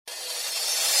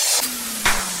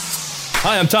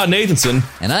Hi, I'm Todd Nathanson.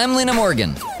 And I'm Lena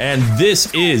Morgan. And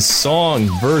this is Song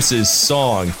versus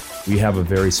Song. We have a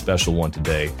very special one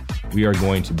today. We are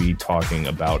going to be talking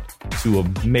about two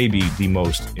of maybe the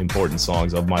most important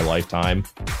songs of my lifetime,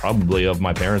 probably of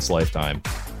my parents' lifetime.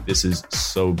 This is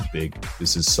so big.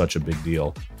 This is such a big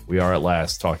deal. We are at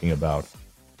last talking about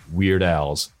Weird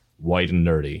Al's White and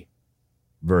Nerdy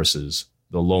versus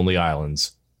The Lonely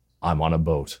Island's I'm on a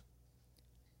Boat.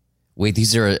 Wait,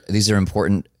 these are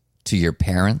important to your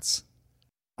parents?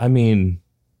 I mean,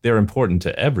 they're important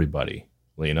to everybody,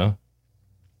 Lena.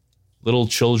 Little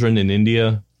children in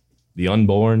India, the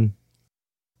unborn.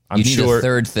 You need a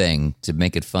third thing to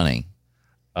make it funny.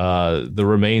 The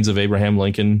remains of Abraham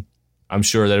Lincoln. I'm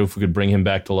sure that if we could bring him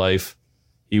back to life,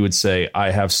 he would say, I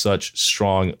have such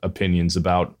strong opinions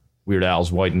about Weird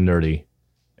Al's White and Nerdy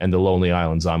and The Lonely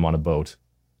Island's I'm on a Boat.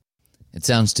 It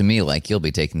sounds to me like you'll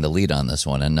be taking the lead on this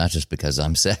one, and not just because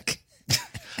I'm sick.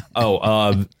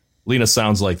 Lena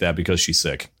sounds like that because she's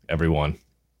sick, everyone.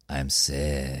 I'm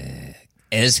sick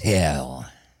as hell.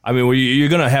 I mean, you're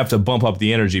going to have to bump up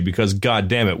the energy because, God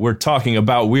damn it, we're talking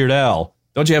about Weird Al.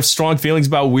 Don't you have strong feelings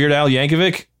about Weird Al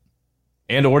Yankovic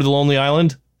and or The Lonely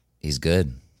Island? He's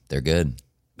good. They're good.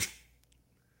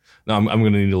 No, I'm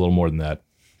going to need a little more than that.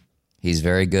 He's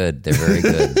very good. They're very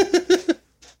good.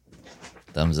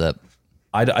 Thumbs up.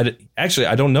 Actually,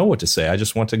 I don't know what to say. I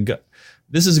just want to go.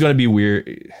 This is going to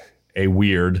be a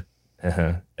weird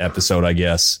episode, I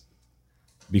guess,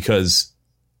 because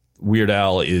Weird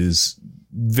Al is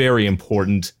very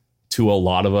important to a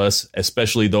lot of us,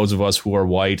 especially those of us who are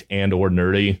white and or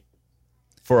nerdy.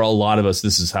 For a lot of us,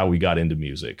 this is how we got into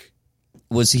music.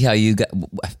 Was he how you got...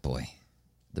 Boy,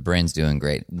 the brain's doing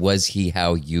great. Was he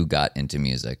how you got into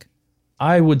music?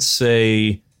 I would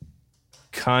say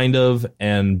kind of,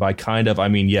 and by kind of, I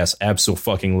mean, yes,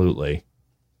 abso-fucking-lutely.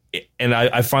 And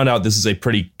I found out this is a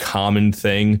pretty common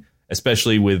thing,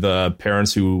 especially with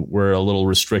parents who were a little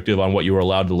restrictive on what you were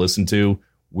allowed to listen to.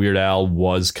 Weird Al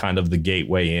was kind of the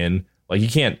gateway in. Like, you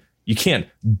can't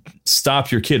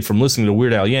stop your kid from listening to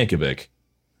Weird Al Yankovic.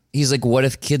 He's like, what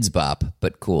if Kids Bop,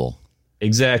 but cool?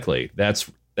 Exactly. That's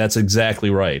exactly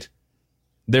right.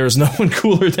 There's no one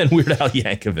cooler than Weird Al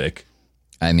Yankovic.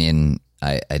 I mean,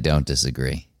 I don't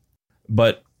disagree.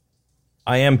 But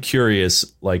I am curious,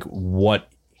 like, what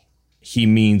he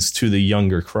means to the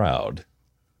younger crowd,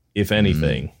 if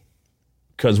anything.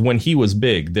 Because when he was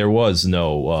big, there was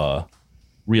no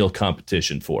real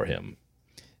competition for him.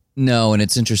 No, and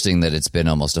it's interesting that it's been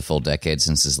almost a full decade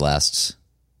since his last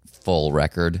full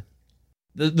record.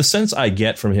 The sense I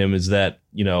get from him is that,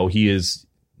 you know, he is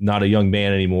not a young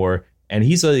man anymore, and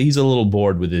he's a little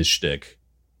bored with his shtick.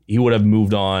 He would have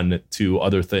moved on to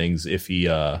other things if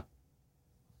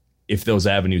those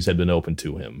avenues had been open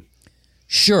to him.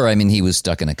 Sure, I mean, he was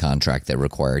stuck in a contract that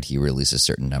required he release a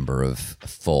certain number of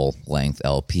full-length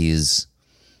LPs,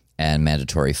 and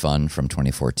Mandatory Fun from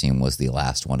 2014 was the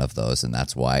last one of those, and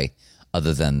that's why,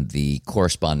 other than the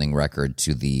corresponding record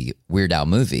to the Weird Al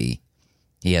movie,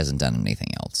 he hasn't done anything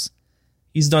else.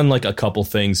 He's done like a couple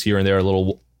things here and there,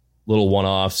 little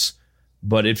one-offs,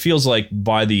 but it feels like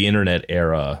by the internet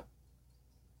era,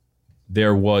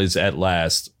 there was at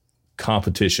last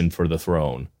competition for the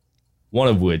throne, one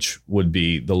of which would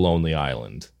be The Lonely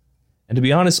Island. And to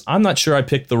be honest, I'm not sure I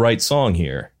picked the right song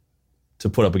here to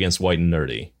put up against White and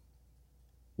Nerdy.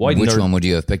 Which one would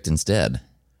you have picked instead?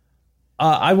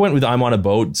 I went with I'm on a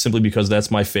Boat simply because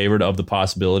that's my favorite of the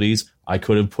possibilities. I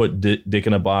could have put Dick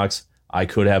in a Box. I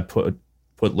could have put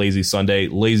Lazy Sunday.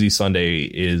 Lazy Sunday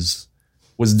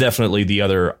was definitely the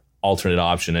other alternate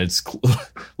option. It's a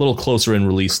little closer in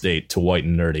release date to White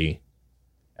and Nerdy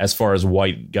as far as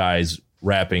white guys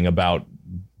rapping about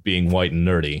being white and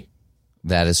nerdy.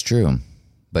 That is true.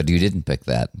 But you didn't pick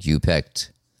that. You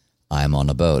picked I'm on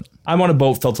a Boat. I'm on a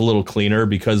Boat felt a little cleaner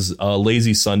because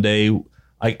Lazy Sunday,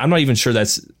 I'm not even sure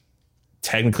that's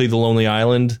technically The Lonely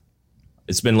Island.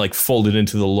 It's been like folded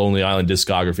into the Lonely Island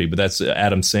discography, but that's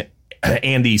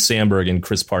Andy Samberg and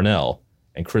Chris Parnell.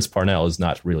 And Chris Parnell is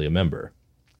not really a member.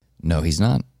 No, he's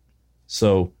not.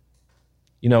 So,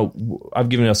 you know, I've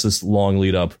given us this long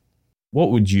lead up.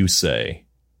 What would you say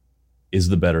is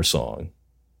the better song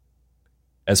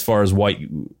as far as white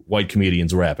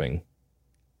comedians rapping?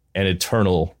 An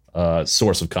eternal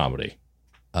source of comedy.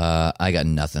 I got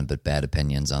nothing but bad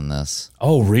opinions on this.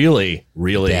 Oh, really?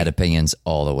 Really? Bad opinions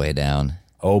all the way down.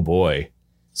 Oh, boy.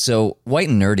 So White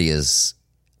and Nerdy is,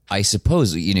 I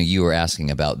suppose, you know, you were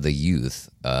asking about the youth,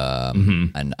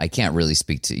 and I can't really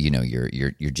speak to, you know,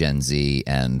 your Gen Z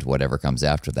and whatever comes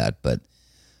after that, but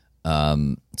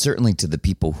certainly to the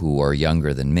people who are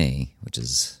younger than me, which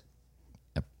is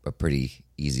a pretty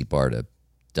easy bar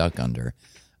duck under.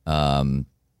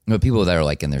 But people that are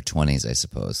like in their 20s, I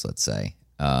suppose, let's say.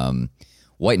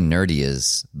 White and Nerdy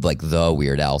is like the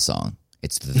Weird Al song.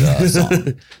 It's the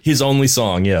song. His only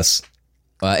song, yes.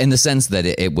 In the sense that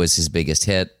it was his biggest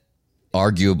hit,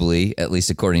 arguably, at least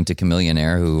according to Chameleon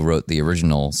Air, who wrote the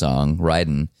original song,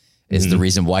 Ridin', is the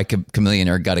reason why Chameleon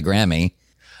Air got a Grammy.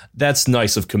 That's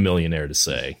nice of Chameleon Air to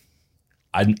say.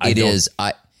 It is.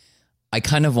 I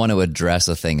kind of want to address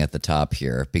a thing at the top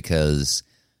here because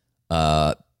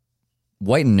White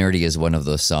and Nerdy is one of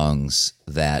those songs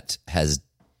that has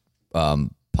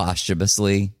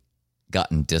posthumously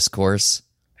gotten discourse.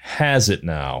 Has it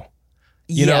now?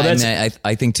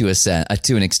 I think to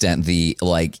an extent,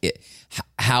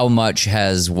 how much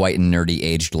has White and Nerdy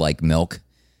aged like milk?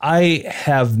 I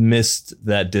have missed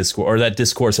that discourse, or that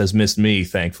discourse has missed me,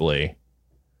 thankfully.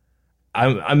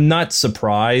 I'm not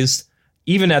surprised.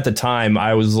 Even at the time,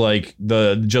 I was like,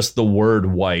 just the word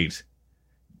white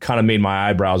kind of made my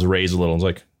eyebrows raise a little. I was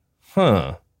like,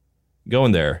 go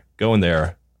in there,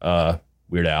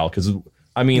 Weird Al. Because,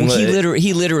 I mean... Well,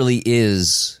 he literally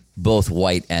is both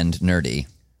white and nerdy.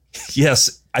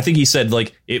 Yes, I think he said,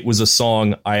 like, it was a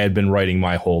song I had been writing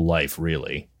my whole life,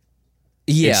 really.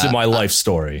 Yeah. It's my life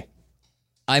story.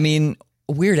 I mean,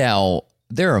 Weird Al,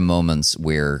 there are moments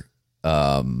where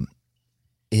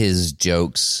his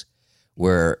jokes,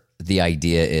 where the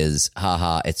idea is,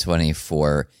 haha, it's funny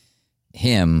for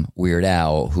him, Weird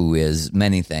Al, who is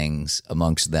many things,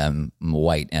 amongst them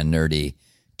white and nerdy,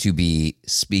 to be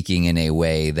speaking in a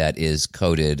way that is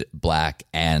coded black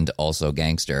and also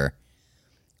gangster.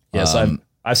 Yes,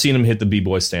 I've seen him hit the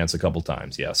B-boy stance a couple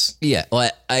times, yes. Yeah,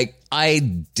 well, I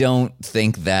don't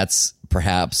think that's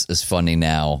perhaps as funny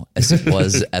now as it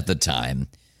was at the time.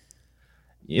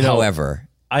 However,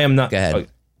 I am not... Go ahead.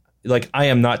 I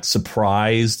am not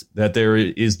surprised that there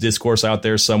is discourse out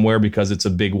there somewhere because it's a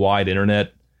big, wide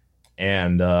internet,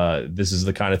 and this is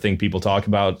the kind of thing people talk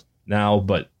about now.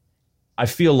 But I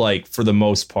feel like, for the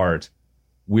most part,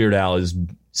 Weird Al is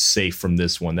safe from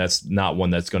this one. That's not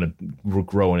one that's going to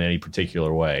grow in any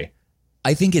particular way.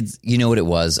 I think it's, you know what it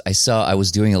was? I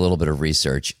was doing a little bit of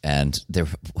research, and there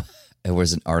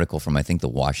was an article from, I think, the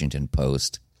Washington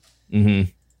Post,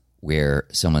 where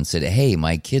someone said, hey,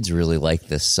 my kids really like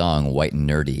this song, White and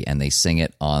Nerdy, and they sing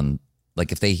it on,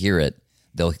 like, if they hear it,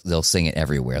 they'll sing it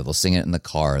everywhere. They'll sing it in the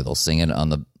car. They'll sing it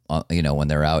when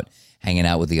they're out hanging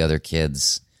out with the other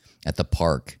kids at the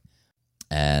park.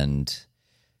 And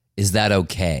is that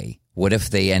okay? What if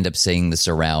they end up singing this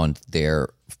around their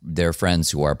friends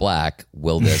who are black?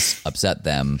 Will this upset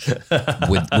them?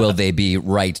 Will they be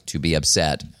right to be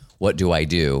upset? What do I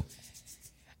do?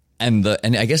 And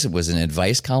I guess it was an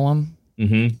advice column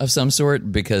of some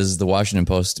sort, because the Washington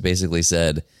Post basically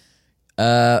said,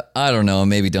 I don't know,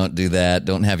 maybe don't do that.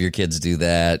 Don't have your kids do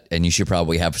that. And you should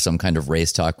probably have some kind of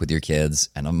race talk with your kids.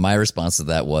 And my response to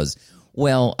that was,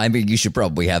 well, I mean, you should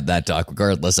probably have that talk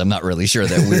regardless. I'm not really sure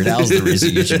that Weird Al's the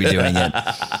reason you should be doing it.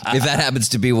 If that happens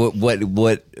to be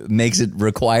what makes it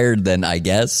required, then I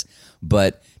guess.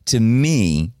 But to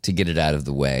me, to get it out of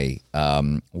the way,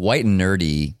 White and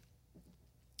Nerdy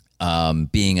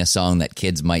being a song that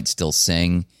kids might still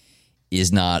sing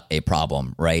is not a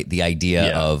problem, right? The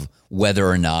idea of whether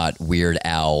or not Weird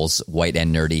Al's White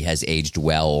and Nerdy has aged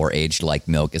well or aged like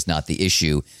milk is not the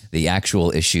issue. The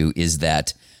actual issue is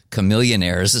that Chameleon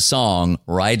Air's song,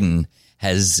 Ridin',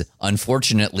 has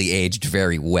unfortunately aged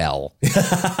very well.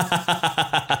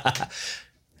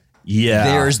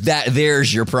 Yeah.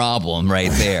 There's your problem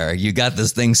right there. You got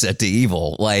this thing set to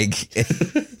evil. Like,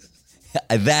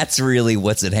 that's really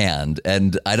what's at hand.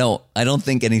 And I don't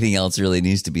think anything else really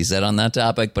needs to be said on that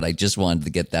topic, but I just wanted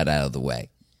to get that out of the way.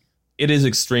 It is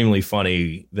extremely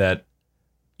funny that,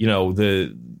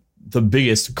 the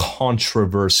biggest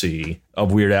controversy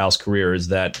of Weird Al's career is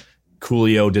that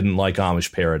Coolio didn't like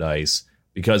Amish Paradise,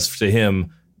 because to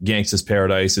him, Gangsta's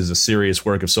Paradise is a serious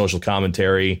work of social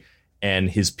commentary, and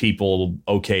his people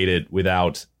okayed it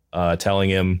without telling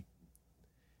him.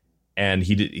 And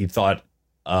he thought,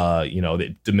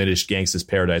 that diminished Gangsta's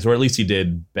Paradise, or at least he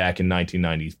did back in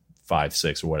 1995,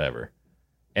 6 or whatever.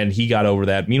 And he got over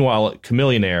that. Meanwhile,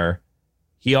 Chameleon Air,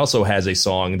 he also has a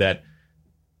song that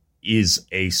is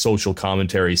a social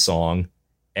commentary song,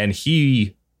 and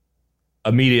he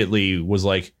immediately was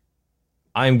like,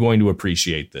 I'm going to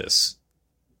appreciate this.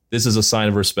 This is a sign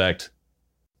of respect.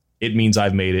 It means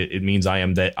I've made it. It means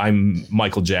I'm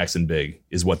Michael Jackson big,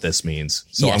 is what this means.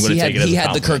 So yes, I'm going to take it as a compliment. He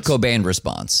had the Kurt Cobain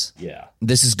response. Yeah.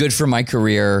 This is good for my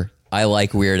career. I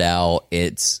like Weird Al.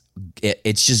 It's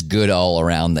just good all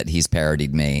around that he's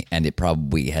parodied me, and it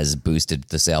probably has boosted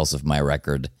the sales of my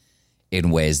record in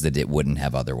ways that it wouldn't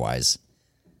have otherwise.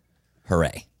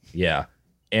 Hooray. Yeah.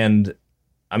 And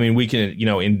I mean, we can,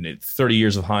 in 30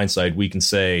 years of hindsight, we can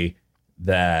say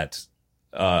that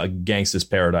Gangsta's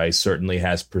Paradise certainly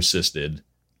has persisted,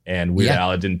 and Weird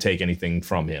Al didn't take anything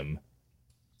from him.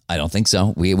 I don't think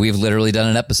so. We've literally done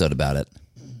an episode about it,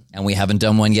 and we haven't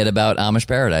done one yet about Amish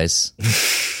Paradise.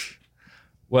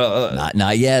 Well,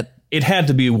 not yet. It had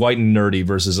to be White and Nerdy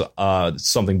versus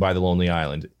Something by the Lonely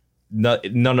Island.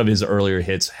 None of his earlier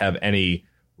hits have any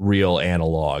real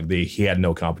analog. He had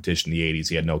no competition in the 80s.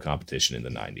 He had no competition in the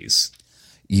 90s.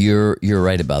 You're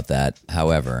right about that.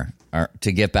 However,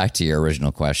 to get back to your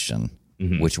original question,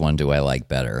 which one do I like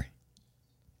better?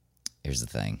 Here's the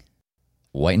thing.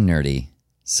 White and Nerdy,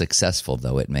 successful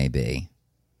though it may be,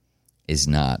 is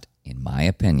not, in my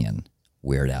opinion,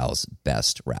 Weird Al's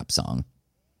best rap song.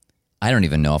 I don't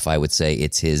even know if I would say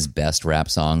it's his best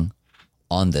rap song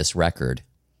on this record.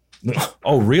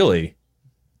 Oh, really?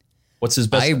 What's his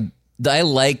best? I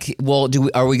like. Well,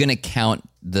 are we going to count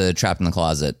the Trapped in the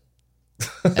Closet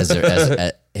as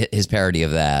his parody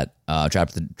of that?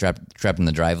 Trapped in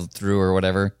the Drive-Thru or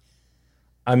whatever.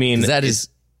 I mean, that is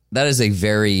a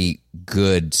very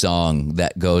good song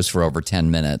that goes for over 10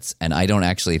 minutes, and I don't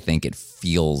actually think it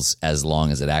feels as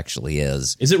long as it actually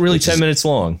is. Is it really 10 minutes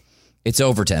long? It's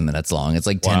over 10 minutes long. It's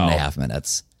like 10 and a half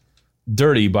minutes.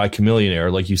 Dirty by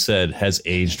Chamillionaire, like you said, has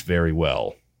aged very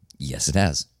well. Yes, it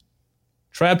has.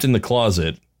 Trapped in the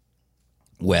Closet.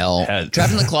 Well,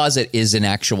 Trapped in the Closet is an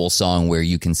actual song where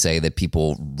you can say that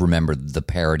people remember the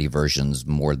parody versions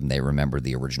more than they remember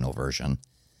the original version.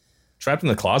 Trapped in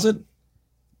the Closet?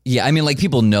 Yeah, I mean, like,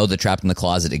 people know that Trapped in the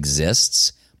Closet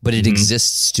exists, but it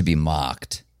exists to be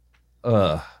mocked.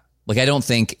 Like, I don't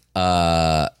think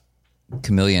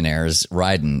Chamillionaire's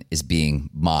Ridin' is being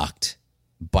mocked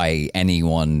by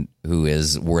anyone who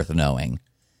is worth knowing.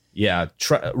 Yeah,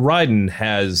 Ridin'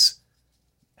 has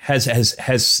it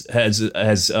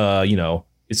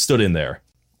stood in there.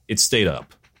 It stayed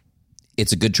up.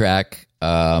 It's a good track.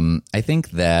 I think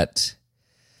that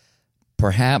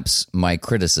perhaps my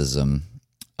criticism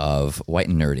of White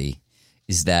and Nerdy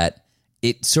is that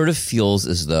it sort of feels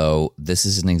as though this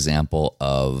is an example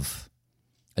of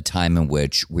a time in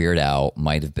which Weird Al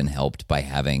might have been helped by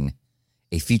having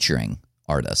a featuring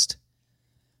artist.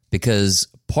 Because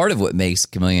part of what makes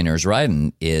Chamillionaire's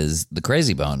Ridin' is the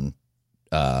Crazy Bone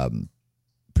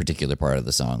particular part of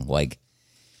the song. Like,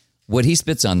 what he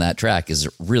spits on that track is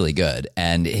really good.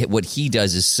 And what he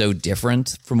does is so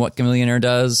different from what Chamillionaire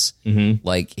does. Mm-hmm.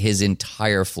 Like, his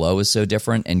entire flow is so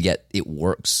different, and yet it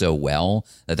works so well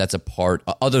that's a part,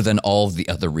 other than all of the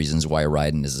other reasons why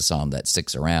Ridin' is a song that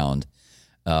sticks around.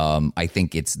 I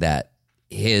think it's that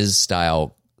his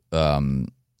style and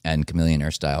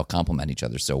Chamillionaire style complement each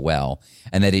other so well,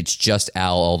 and that it's just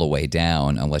Al all the way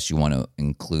down, unless you want to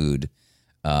include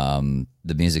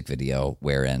the music video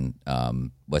wherein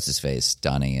what's his face,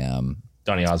 Donny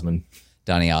Osmond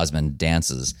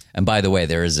dances. And by the way,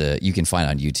 there is you can find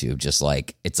on YouTube just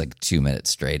like it's like 2 minutes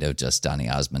straight of just Donny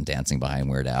Osmond dancing behind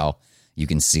Weird Al. You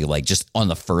can see, like, just on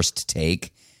the first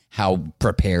take, how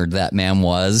prepared that man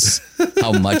was,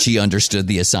 how much he understood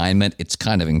the assignment. It's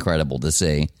kind of incredible to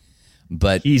see.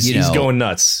 But he's going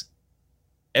nuts.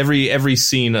 Every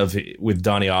scene with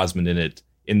Donny Osmond in it,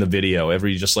 in the video,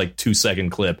 every just like 2-second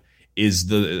clip is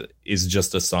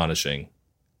just astonishing.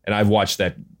 And I've watched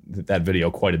that video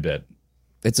quite a bit.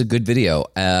 It's a good video.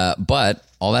 But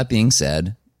all that being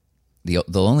said, the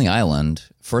Lonely Island,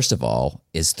 first of all,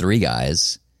 is 3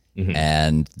 guys,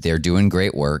 and they're doing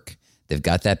great work. They've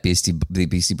got that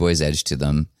Beastie Boys edge to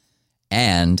them,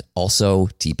 and also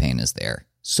T-Pain is there.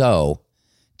 So,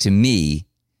 to me,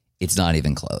 it's not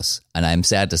even close. And I'm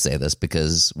sad to say this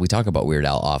because we talk about Weird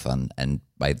Al often, and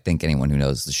I think anyone who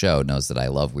knows the show knows that I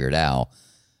love Weird Al.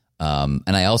 And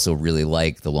I also really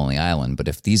like The Lonely Island, but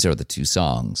if these are the 2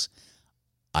 songs,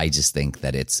 I just think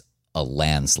that it's a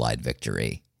landslide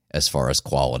victory as far as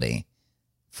quality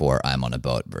for I'm on a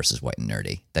Boat versus White and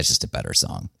Nerdy. That's just a better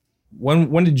song.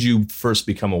 When did you first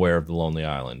become aware of The Lonely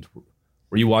Island?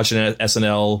 Were you watching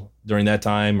SNL during that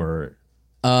time, or?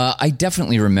 I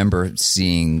definitely remember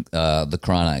seeing The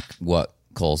Chronic, What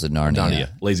Calls It Narnia.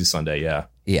 Lazy Sunday, yeah.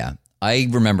 Yeah, I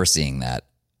remember seeing that.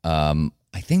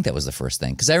 I think that was the first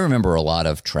thing, because I remember a lot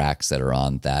of tracks that are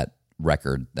on that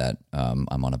record that I'm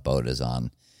on a Boat is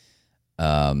on,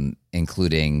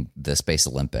 including the Space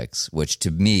Olympics, which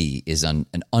to me is an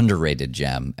underrated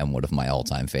gem and one of my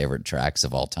all-time favorite tracks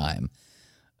of all time.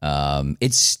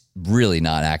 It's really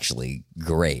not actually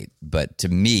great, but to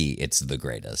me, it's the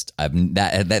greatest.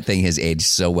 That thing has aged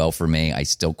so well for me. I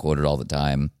still quote it all the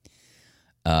time.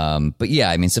 But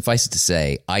yeah, I mean, suffice it to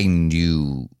say, I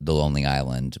knew The Lonely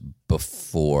Island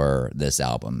before this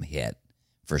album hit,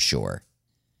 for sure.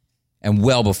 And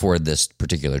well before this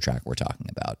particular track we're talking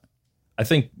about. I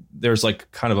think there's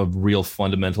like kind of a real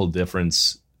fundamental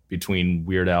difference between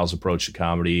Weird Al's approach to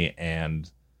comedy and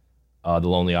The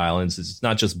Lonely Islands. It's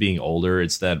not just being older.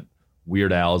 It's that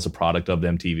Weird Al is a product of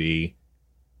MTV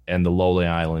and The Lonely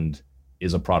Island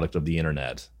is a product of the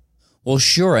internet. Well,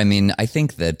 sure. I mean, I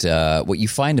think that what you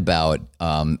find about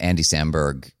Andy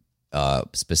Samberg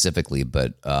specifically,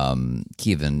 but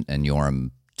Keith and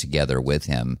Yoram together with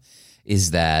him,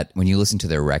 is that when you listen to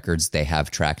their records, they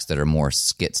have tracks that are more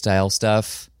skit style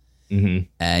stuff. Mm-hmm.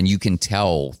 And you can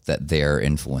tell that they're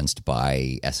influenced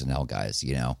by SNL guys,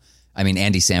 you know. I mean,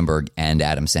 Andy Samberg and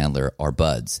Adam Sandler are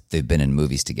buds. They've been in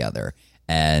movies together.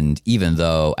 And even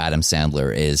though Adam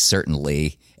Sandler is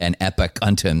certainly an epic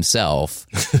unto himself,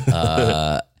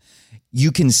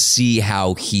 you can see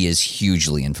how he is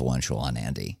hugely influential on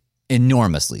Andy.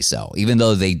 Enormously so. Even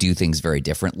though they do things very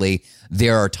differently,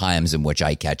 there are times in which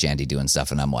I catch Andy doing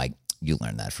stuff and I'm like, you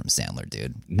learned that from Sandler,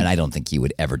 dude. Mm-hmm. And I don't think he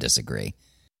would ever disagree.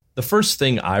 The first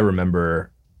thing I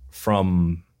remember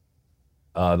from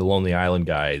the Lonely Island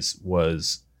guys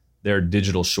was their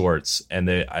digital shorts. And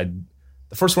the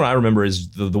first one I remember is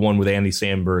the one with Andy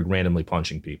Samberg randomly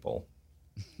punching people.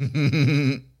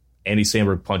 Andy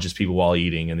Samberg punches people while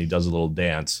eating and he does a little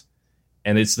dance.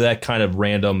 And it's that kind of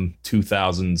random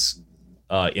 2000s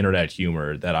internet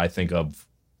humor that I think of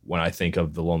when I think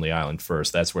of The Lonely Island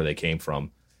first. That's where they came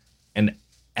from. And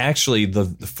actually, the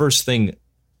first thing,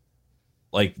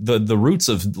 like the roots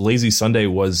of Lazy Sunday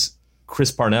was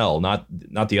Chris Parnell, not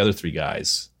the other three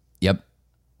guys. Yep.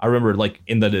 I remember like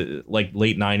in the like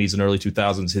late 90s and early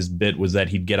 2000s, his bit was that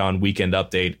he'd get on Weekend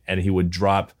Update and he would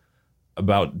drop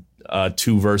about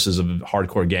 2 verses of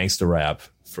hardcore gangster rap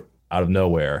out of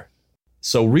nowhere.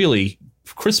 So really,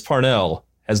 Chris Parnell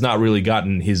has not really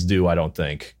gotten his due, I don't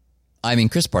think. I mean,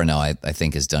 Chris Parnell, I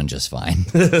think, has done just fine.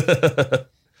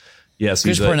 Yes,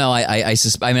 Chris Parnell, I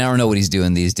mean, I don't know what he's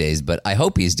doing these days, but I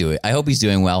hope he's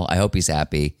doing well. I hope he's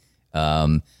happy.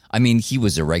 I mean, he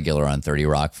was a regular on 30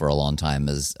 Rock for a long time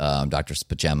as Dr.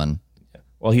 Spaceman.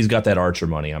 Well, he's got that Archer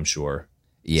money, I'm sure.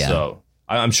 Yeah. So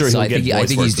I'm sure he'll get voice I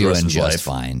think he's doing just life.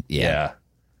 Fine. Yeah.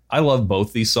 I love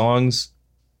both these songs.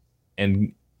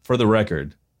 And for the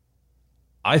record,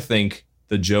 I think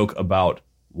the joke about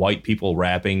white people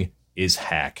rapping is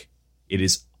hack. It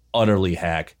is utterly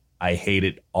hack. I hate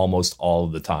it almost all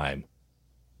of the time.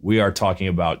 We are talking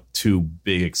about 2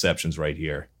 big exceptions right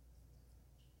here.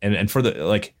 And for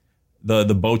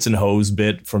the boats and hose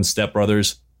bit from Step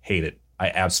Brothers, hate it. I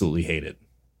absolutely hate it.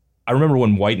 I remember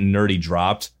when White and Nerdy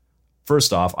dropped.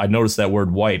 First off, I noticed that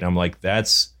word white, and I'm like,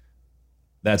 that's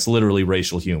literally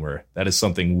racial humor. That is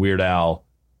something Weird Al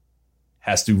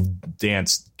has to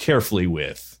dance carefully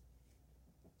with.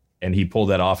 And he pulled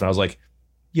that off, and I was like,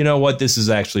 you know what? This is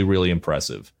actually really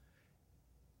impressive.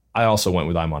 I also went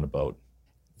with I'm on a Boat.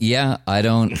 Yeah, I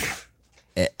don't...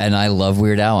 And I love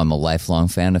Weird Al. I'm a lifelong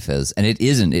fan of his. And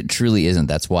it truly isn't.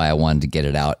 That's why I wanted to get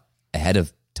it out ahead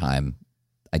of time.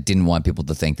 I didn't want people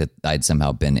to think that I'd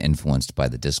somehow been influenced by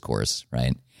the discourse,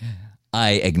 right?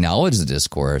 I acknowledge the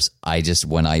discourse.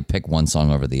 When I pick one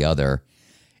song over the other,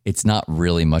 it's not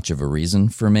really much of a reason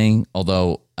for me.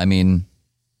 Although, I mean,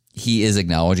 he is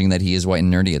acknowledging that he is white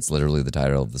and nerdy. It's literally the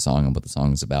title of the song and what the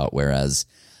song is about. Whereas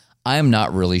I'm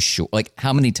not really sure. Like,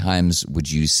 how many times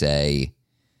would you say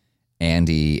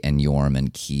Andy and Yoram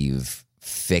and Keith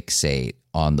fixate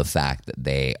on the fact that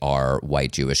they are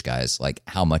white Jewish guys? Like,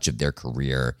 how much of their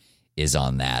career is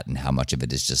on that, and how much of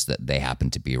it is just that they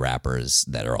happen to be rappers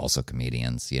that are also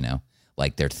comedians, you know?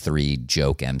 Like, their 3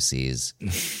 joke MCs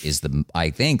is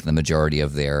I think the majority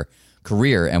of their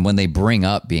career. And when they bring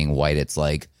up being white, it's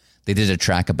like they did a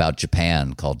track about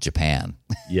Japan called Japan.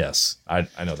 Yes, I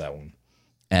know that one.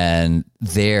 And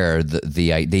there,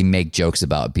 they make jokes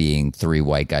about being 3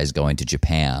 white guys going to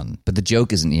Japan. But the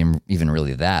joke isn't even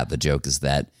really that. The joke is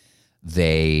that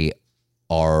they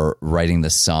are writing the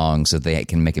song so they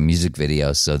can make a music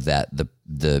video so that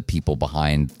the people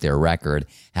behind their record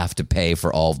have to pay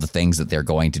for all of the things that they're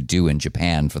going to do in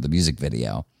Japan for the music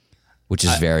video, which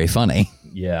is very funny.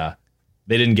 Yeah.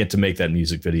 They didn't get to make that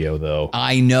music video, though.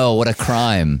 I know. What a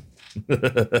crime.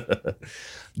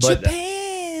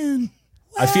 Japan!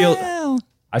 Wow.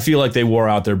 I feel like they wore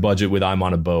out their budget with I'm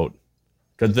on a Boat,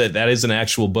 because that is an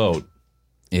actual boat.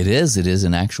 It is. It is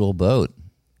an actual boat.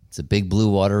 It's a big blue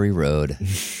watery road.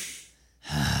 It's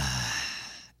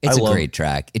a great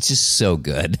track. It's just so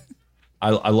good.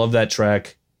 I love that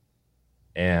track.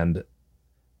 And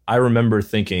I remember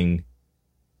thinking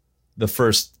the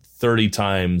first 30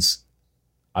 times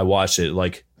I watched it,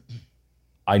 like,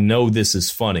 I know this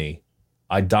is funny.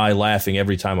 I die laughing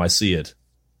every time I see it.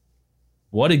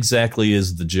 What exactly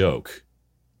is the joke?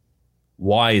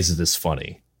 Why is this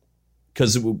funny?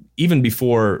 Because even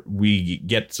before we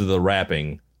get to the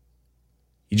rapping,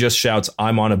 he just shouts,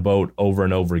 "I'm on a boat," over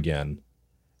and over again.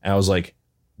 And I was like,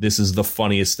 this is the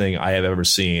funniest thing I have ever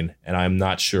seen, and I'm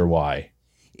not sure why.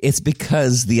 It's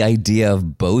because the idea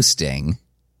of boasting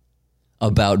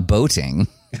about boating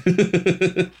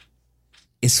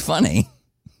is funny.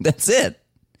 That's it.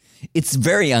 It's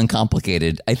very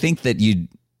uncomplicated. I think that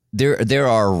there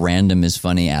are random is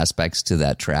funny aspects to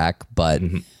that track, but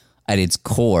at its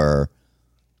core,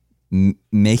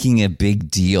 making a big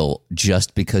deal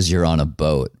just because you're on a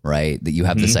boat, right? That you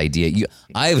have this idea.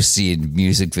 I've seen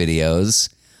music videos.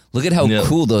 Look at how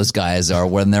cool those guys are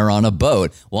when they're on a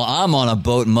boat. Well, I'm on a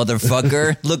boat,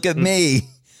 motherfucker. Look at me.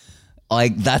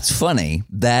 Like, that's funny.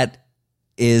 That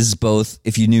is both,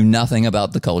 if you knew nothing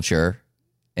about the culture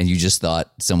and you just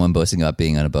thought someone boasting about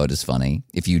being on a boat is funny.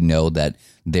 If you know that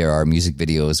there are music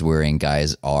videos wherein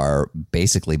guys are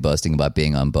basically boasting about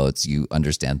being on boats, you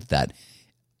understand that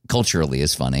culturally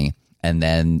is funny. And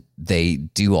then they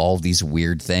do all these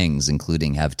weird things,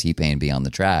 including have T-Pain be on the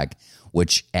track,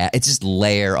 which it's just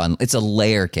it's a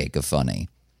layer cake of funny.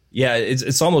 Yeah,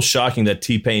 it's almost shocking that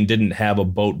T-Pain didn't have a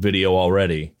boat video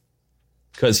already,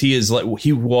 because he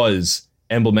was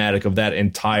emblematic of that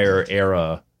entire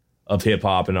era of hip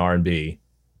hop and R&B.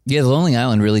 Yeah, Lonely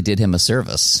Island really did him a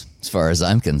service, as far as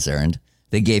I'm concerned.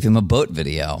 They gave him a boat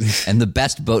video, and the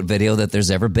best boat video that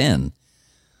there's ever been.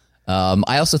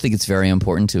 I also think it's very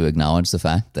important to acknowledge the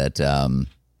fact that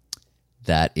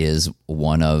that is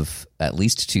one of at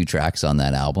least 2 tracks on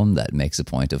that album that makes a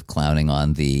point of clowning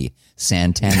on the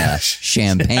Santana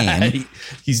champagne.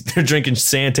 They're drinking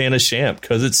Santana champ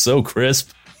because it's so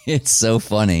crisp. It's so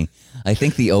funny. I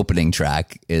think the opening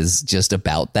track is just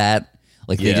about that.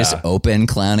 Like, they just open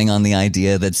clowning on the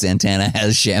idea that Santana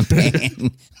has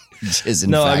champagne. Which is,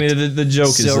 in fact, I mean, the joke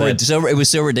is that... it was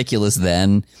so ridiculous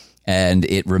then, and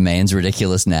it remains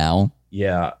ridiculous now.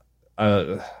 Yeah.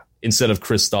 Instead of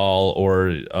Cristal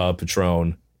or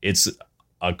Patron, it's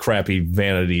a crappy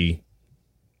vanity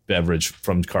beverage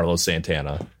from Carlos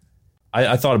Santana.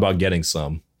 I thought about getting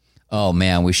some. Oh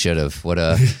man, we should have. What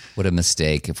a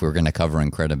mistake if we were going to cover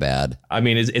Incredibad. I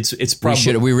mean, it's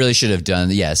probably we really should have done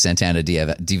Santana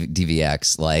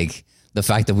DVX. Like, the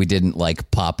fact that we didn't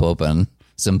pop open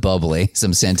some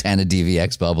Santana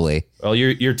DVX bubbly. Well,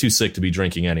 you're too sick to be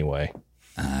drinking anyway.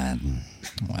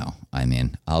 Well, I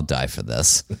mean, I'll die for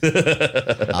this.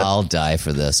 I'll die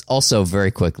for this. Also,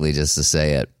 very quickly, just to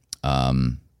say it,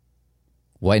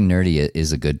 White and Nerdy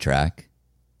is a good track.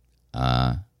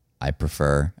 I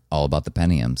prefer All About the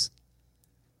Pentiums.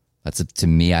 To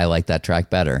me, I like that track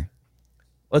better.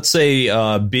 Let's say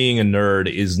being a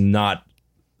nerd is not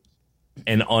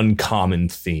an uncommon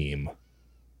theme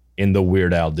in the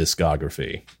Weird Al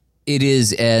discography. It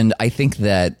is, and I think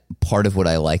that part of what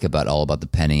I like about All About the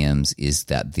Pentiums is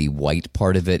that the white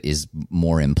part of it is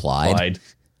more implied.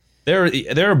 There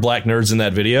are black nerds in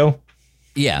that video.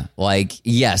 Yeah,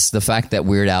 yes, the fact that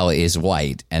Weird Al is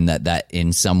white and that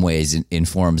in some ways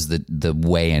informs the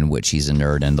way in which he's a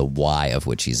nerd and the why of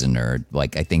which he's a nerd.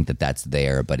 I think that's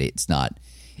there, but it's not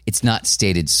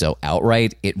stated so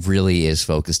outright. It really is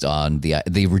focused on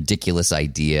the ridiculous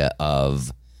idea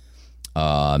of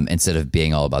instead of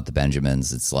being all about the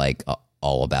Benjamins, it's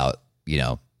all about,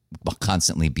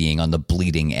 constantly being on the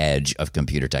bleeding edge of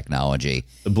computer technology.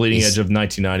 The bleeding edge of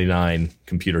 1999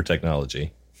 computer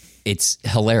technology. It's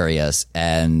hilarious,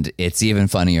 and it's even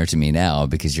funnier to me now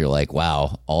because you're like,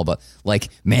 wow, all about,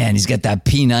 man, he's got that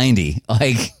P90.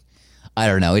 I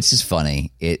don't know. It's just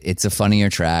funny. It's a funnier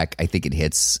track. I think it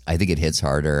hits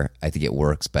harder. I think it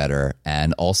works better.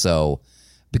 And also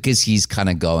because he's kind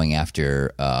of going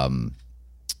after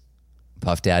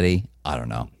Puff Daddy. I don't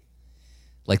know.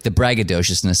 The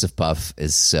braggadociousness of Puff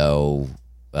is so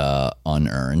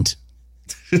unearned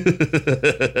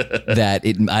that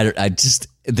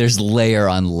there's layer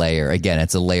on layer. Again,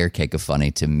 it's a layer cake of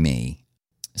funny to me.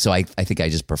 So I think I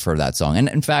just prefer that song. And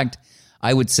in fact,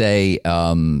 I would say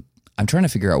I'm trying to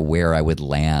figure out where I would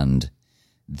land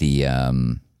the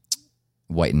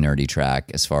White and Nerdy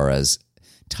track as far as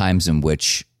times in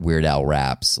which Weird Al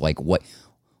raps.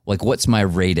 What's my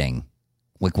rating?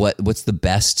 What's the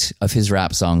best of his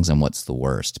rap songs and what's the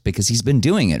worst? Because he's been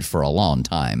doing it for a long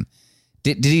time.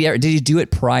 Did he do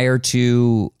it prior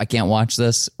to I Can't Watch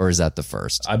This, or is that the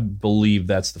first? I believe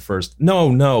that's the first.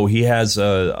 No, he has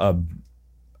a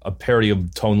parody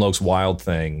of Tone Loc's Wild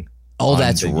Thing. Oh,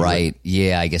 that's right.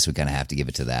 Yeah, I guess we kind of have to give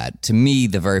it to that. To me,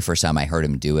 the very first time I heard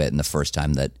him do it, and the first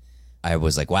time that I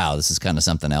was like, wow, this is kind of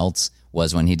something else,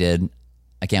 was when he did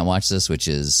I Can't Watch This, which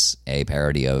is a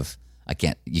parody of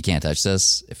You Can't Touch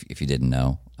This. If you didn't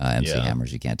know, MC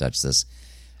Hammer's You Can't Touch This.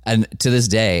 And to this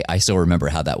day, I still remember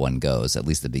how that one goes, at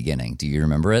least the beginning. Do you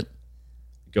remember it?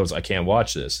 It goes, I can't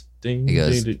watch this. Ding, He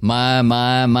goes, ding, ding.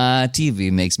 my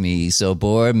TV makes me so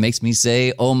bored, makes me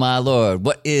say, oh my Lord,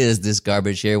 what is this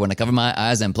garbage here? When I cover my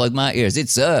eyes and plug my ears, it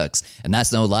sucks. And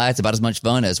that's no lie, it's about as much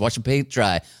fun as watching paint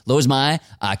dry. Lowers my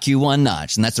IQ one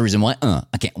notch, and that's the reason why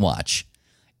I can't watch.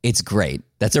 It's great.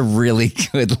 That's a really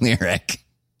good lyric.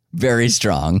 Very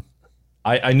strong.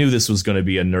 I knew this was going to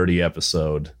be a nerdy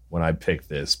episode when I picked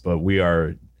this, but we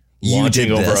are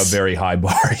launching over a very high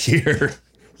bar here.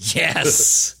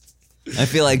 Yes. I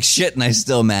feel like shit, and I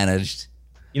still managed.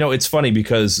 You know, it's funny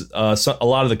because a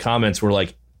lot of the comments were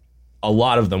like, a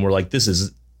lot of them were like, this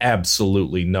is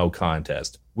absolutely no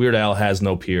contest. Weird Al has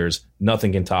no peers.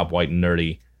 Nothing can top White and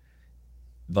Nerdy.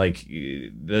 Like,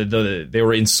 they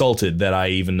were insulted that I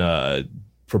even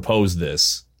proposed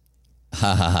this.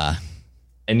 Ha ha ha.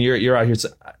 And you're out here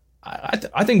saying,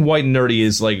 I think White and Nerdy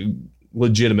is like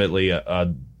legitimately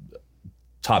a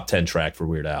top 10 track for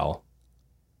Weird Al.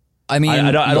 I mean,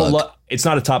 I don't it's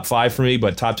not a top 5 for me,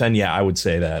 but top 10, yeah, I would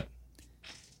say that.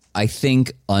 I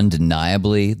think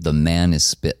undeniably the man is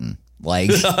spitting.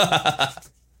 Like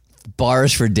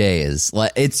bars for days.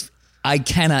 Like I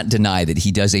cannot deny that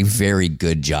he does a very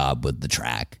good job with the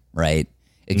track, right?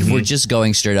 If we're just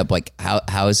going straight up, like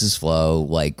how is his flow?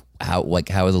 How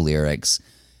are the lyrics?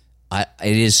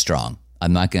 It is strong.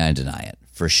 I'm not going to deny it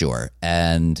for sure.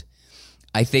 And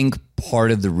I think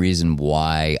part of the reason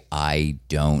why I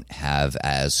don't have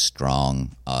as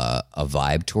strong a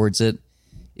vibe towards it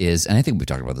is, and I think we've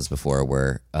talked about this before,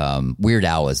 where Weird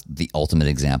Al is the ultimate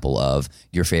example of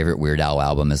your favorite Weird Al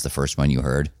album is the first one you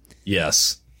heard.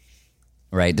 Yes.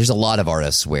 Right? There's a lot of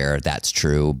artists where that's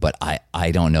true, but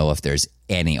I don't know if there's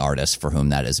any artist for whom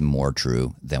that is more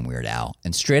true than Weird Al.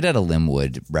 And Straight Outta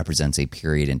Linwood represents a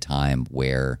period in time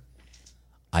where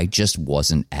I just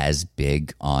wasn't as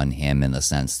big on him in the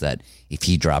sense that if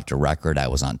he dropped a record, I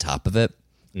was on top of it.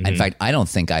 In fact, I don't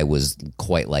think I was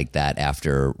quite like that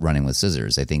after Running with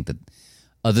Scissors. I think that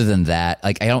other than that,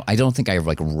 like I don't think I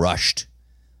like rushed.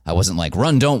 I wasn't like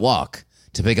run, don't walk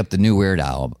to pick up the new Weird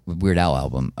Al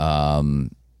album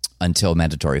until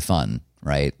Mandatory Fun,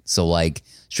 right? So like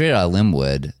Straight Outta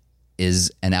Linwood is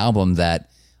an album that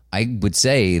I would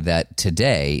say that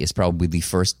today is probably the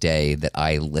first day that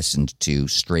I listened to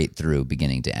straight through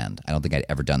beginning to end. I don't think I'd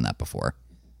ever done that before.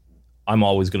 I'm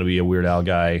always going to be a Weird Al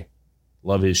guy.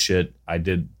 Love his shit. I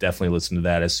did definitely listen to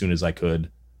that as soon as I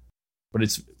could. But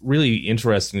it's really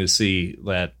interesting to see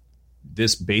that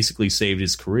this basically saved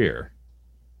his career.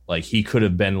 Like, he could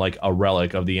have been like a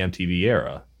relic of the MTV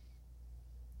era.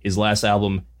 His last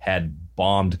album had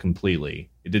bombed completely.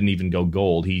 It didn't even go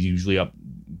gold. He usually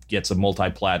gets a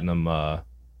multi-platinum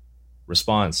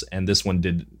response, and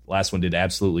last one did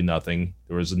absolutely nothing.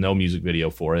 There was no music video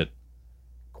for it.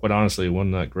 Quite honestly, it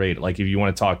wasn't that great. Like, if you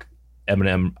want to talk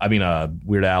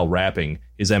Weird Al rapping,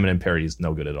 his Eminem parody is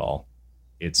no good at all.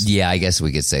 Yeah, I guess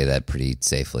we could say that pretty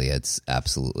safely. It's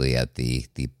absolutely at the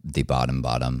bottom.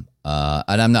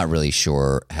 And I'm not really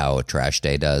sure how Trash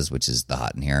Day does, which is the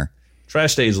Hot in Here.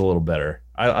 Trash Day is a little better.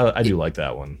 I do like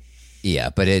that one. Yeah,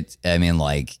 but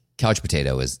Couch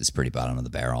Potato is pretty bottom of the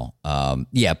barrel.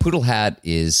 Poodle Hat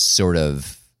is sort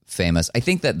of famous. I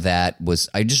think that was,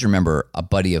 I just remember a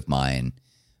buddy of mine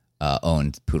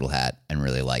owned Poodle Hat and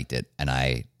really liked it. And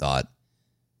I thought,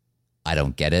 I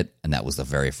don't get it. And that was the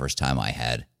very first time I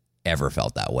had ever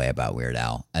felt that way about Weird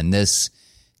Al. And this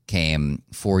came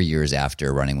 4 years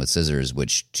after Running with Scissors,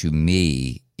 which to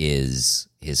me is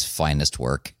his finest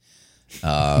work.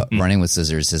 Running with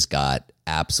Scissors has got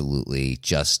absolutely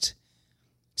just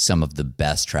some of the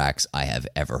best tracks I have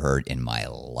ever heard in my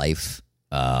life.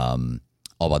 All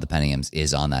About the Penninghams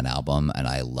is on that album, and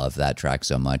I love that track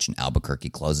so much. And Albuquerque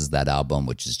closes that album,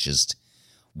 which is just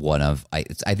one of, I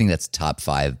think that's top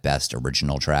 5 best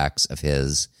original tracks of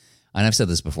his. And I've said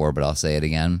this before, but I'll say it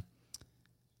again.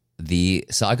 The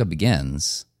Saga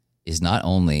Begins is not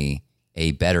only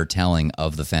a better telling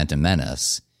of The Phantom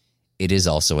Menace, it is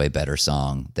also a better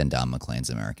song than Don McLean's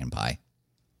American Pie.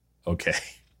 Okay.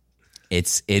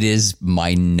 It is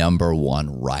my number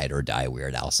one ride or die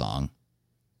Weird Al song.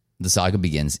 The Saga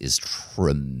Begins is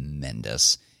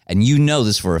tremendous. And you know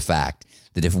this for a fact,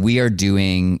 that if we are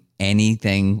doing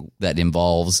anything that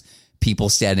involves people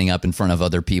standing up in front of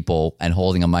other people and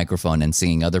holding a microphone and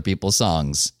singing other people's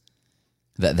songs,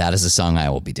 that is a song I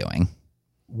will be doing.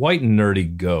 White and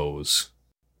Nerdy goes.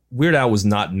 Weird Al was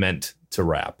not meant to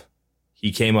rap.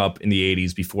 He came up in the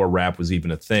 80s before rap was even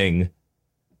a thing.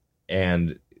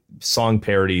 And song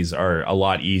parodies are a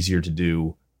lot easier to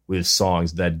do with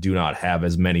songs that do not have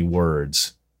as many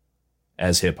words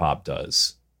as hip hop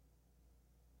does.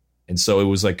 And so it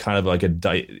was like kind of like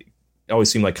it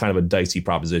always seemed like kind of a dicey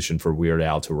proposition for Weird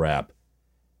Al to rap.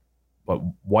 But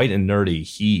White and Nerdy,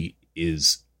 he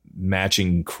is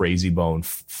matching Crazy Bone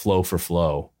flow for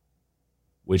flow,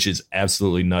 which is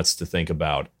absolutely nuts to think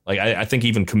about. Like, I think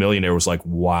even Chamillionaire was like,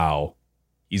 wow,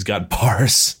 he's got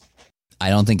bars. I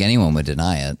don't think anyone would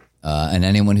deny it. And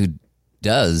anyone who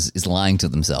does is lying to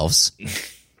themselves.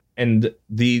 And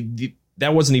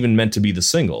that wasn't even meant to be the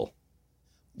single.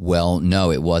 Well,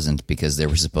 no, it wasn't, because there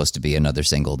was supposed to be another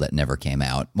single that never came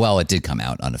out. Well, it did come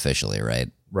out unofficially, right?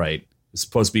 Right. It's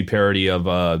supposed to be parody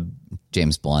of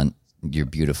James Blunt, You're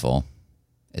Beautiful.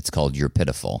 It's called You're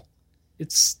Pitiful.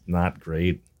 It's not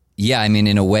great. Yeah, I mean,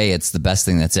 in a way, it's the best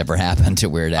thing that's ever happened to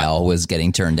Weird Al was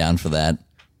getting turned down for that.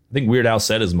 I think Weird Al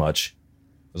said as much.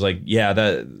 It was like, yeah,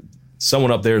 that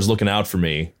someone up there is looking out for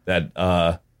me. That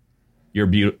the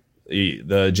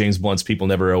James Blunt's people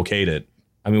never okayed it.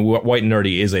 I mean, White and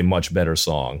Nerdy is a much better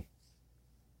song.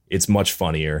 It's much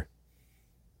funnier.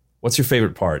 What's your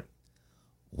favorite part?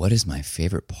 What is my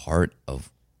favorite part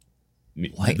of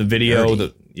White the video?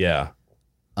 Nerdy? Yeah.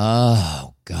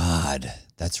 Oh, God.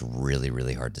 That's really,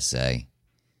 really hard to say.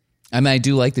 I mean, I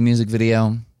do like the music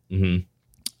video.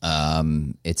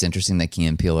 Mm-hmm. It's interesting that Key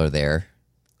and Peele are there.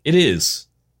 It is.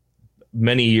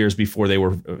 Many years before they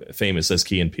were famous as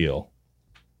Key and Peele.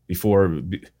 Before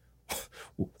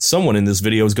someone in this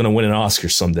video is going to win an Oscar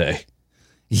someday.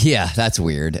 Yeah, that's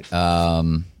weird.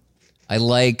 I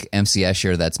like MC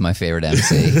Escher. That's my favorite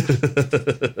MC.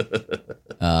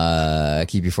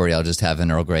 Keep your 40. I'll just have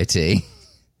an Earl Grey tea.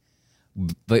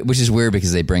 But which is weird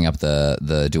because they bring up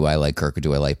the do I like Kirk or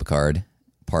do I like Picard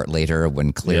part later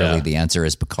when clearly the answer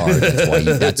is Picard.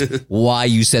 That's why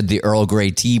you said the Earl Grey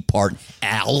tea part,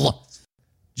 Al.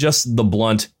 Just the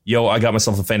blunt, yo, I got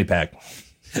myself a fanny pack.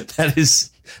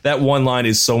 That one line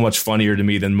is so much funnier to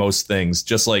me than most things.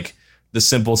 Just like the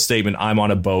simple statement, I'm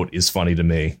on a boat, is funny to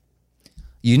me.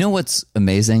 You know what's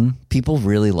amazing? People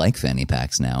really like fanny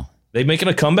packs now. They making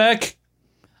a comeback?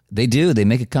 They do. They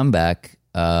make a comeback.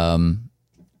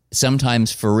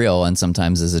 Sometimes for real and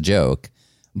sometimes as a joke.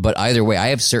 But either way, I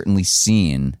have certainly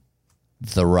seen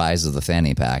the rise of the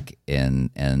fanny pack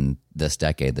in this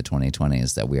decade, the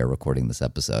 2020s, that we are recording this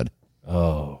episode.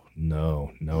 Oh,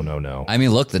 no. I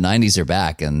mean, look, the 90s are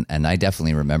back, and I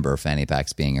definitely remember fanny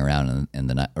packs being around in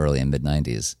the early and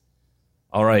mid-90s.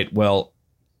 All right, well,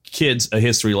 kids, a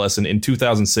history lesson. In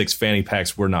 2006, fanny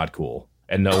packs were not cool,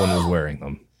 and no one was wearing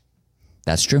them.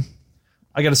 That's true.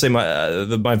 I got to say,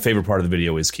 my favorite part of the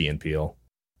video is Key and Peele.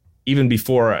 Even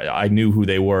before I knew who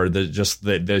they were,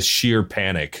 the sheer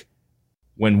panic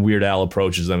when Weird Al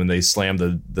approaches them and they slam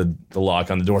the lock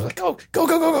on the door, like, go.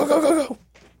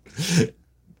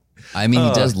 I mean,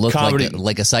 he does look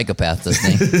like a psychopath,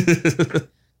 doesn't he?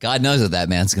 God knows what that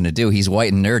man's going to do. He's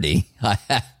white and nerdy.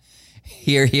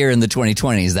 Here in the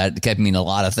 2020s, that kept meaning a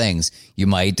lot of things. You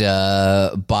might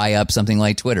buy up something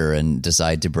like Twitter and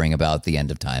decide to bring about the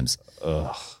end of times.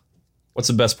 Ugh. What's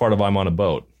the best part of I'm on a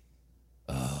boat?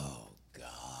 Oh,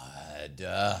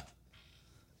 God.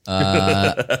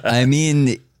 I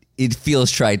mean, it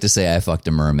feels trite to say I fucked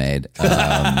a mermaid.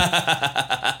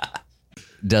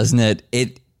 Doesn't it?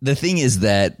 The thing is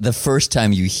that the first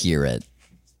time you hear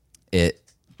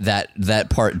that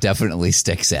part definitely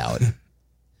sticks out.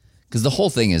 Because the whole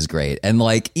thing is great. And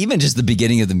like even just the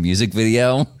beginning of the music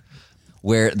video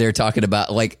where they're talking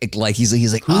about like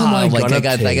he's like, who am I gonna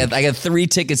I got 3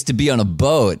 tickets to be on a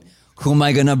boat. Who am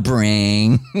I gonna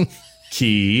bring?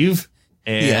 Keeve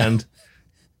and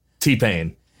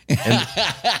T-Pain. And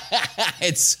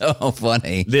it's so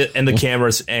funny. The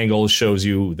camera's angle shows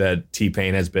you that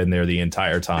T-Pain has been there the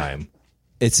entire time.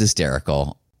 It's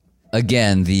hysterical.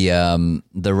 Again, the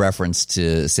reference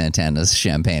to Santana's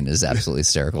Champagne is absolutely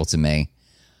hysterical to me.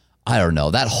 I don't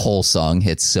know. That whole song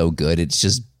hits so good. It's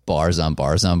just bars on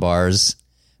bars on bars.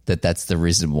 That's the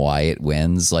reason why it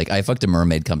wins. Like I Fucked a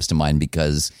Mermaid comes to mind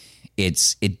because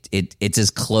it's as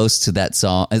close to that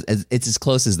song. It's as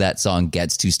close as that song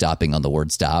gets to stopping on the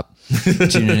word stop. Do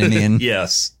you know what I mean?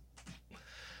 Yes.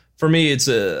 For me, it's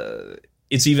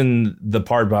even the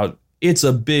part about it's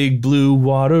a big blue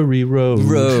watery road.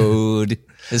 Hysterical.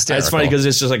 That's funny because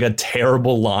it's just like a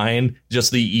terrible line,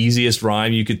 just the easiest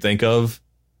rhyme you could think of.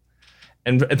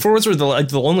 And for what's worth,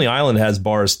 the Lonely Island has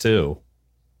bars too.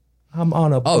 I'm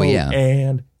on a boat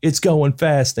and it's going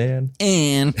fast and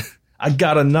I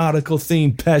got a nautical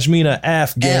themed pashmina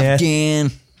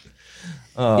Afghan.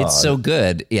 It's so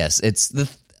good. Yes,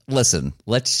 listen,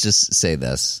 let's just say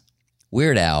this.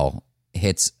 Weird Al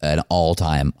hits an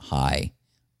all-time high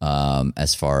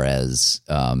as far as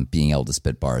being able to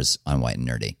spit bars on White and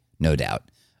Nerdy, no doubt.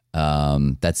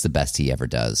 That's the best he ever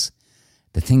does.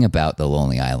 The thing about the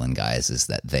Lonely Island guys is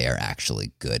that they are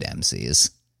actually good MCs.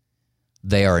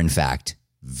 They are, in fact,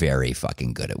 very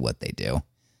fucking good at what they do.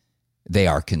 They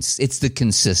are. It's the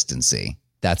consistency.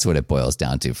 That's what it boils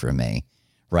down to for me,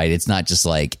 right? It's not just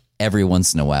like every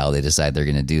once in a while they decide they're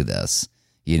going to do this.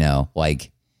 You know,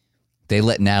 like they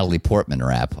let Natalie Portman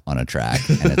rap on a track,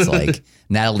 and it's like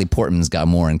Natalie Portman's got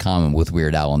more in common with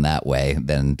Weird Al in that way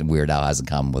than Weird Al has in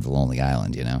common with the Lonely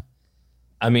Island, you know?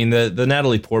 I mean, the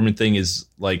Natalie Portman thing is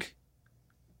like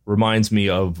reminds me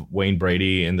of Wayne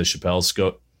Brady in the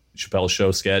Chappelle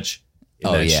Show sketch.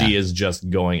 She is just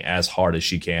going as hard as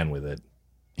she can with it.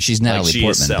 She's Natalie like she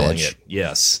Portman, is selling bitch. it.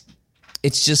 Yes.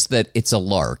 It's just that it's a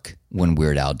lark when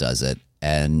Weird Al does it,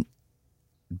 and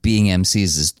being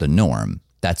MCs is the norm.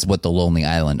 That's what the Lonely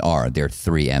Island are. They're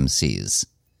 3 MCs.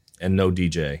 And no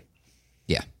DJ.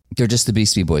 Yeah. They're just the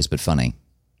Beastie Boys, but funny.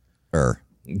 I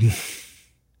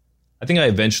think I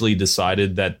eventually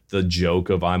decided that the joke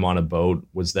of I'm on a boat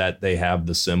was that they have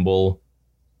the symbol,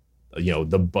 you know,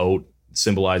 the boat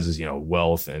symbolizes, you know,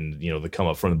 wealth and, you know, the come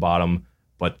up from the bottom,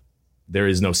 but there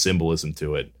is no symbolism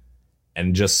to it.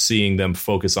 And just seeing them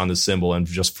focus on the symbol and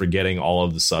just forgetting all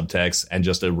of the subtext and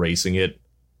just erasing it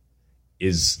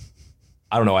is,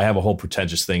 I don't know, I have a whole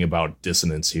pretentious thing about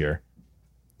dissonance here.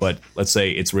 But let's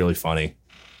say it's really funny.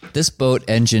 This boat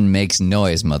engine makes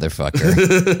noise,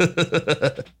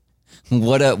 motherfucker.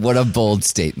 What a bold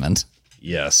statement.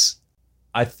 Yes.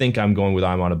 I think I'm going with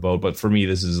I'm on a boat, but for me,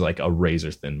 this is like a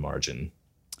razor thin margin.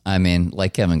 I mean,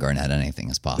 like Kevin Garnett, anything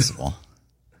is possible.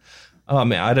 Oh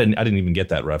man, I didn't even get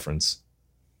that reference.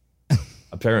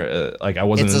 Apparently, like I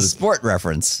wasn't. It's a sport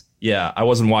reference. Yeah, I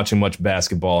wasn't watching much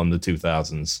basketball in the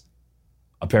 2000s.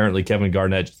 Apparently, Kevin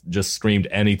Garnett just screamed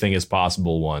anything is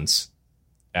possible once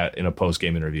in a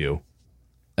post-game interview.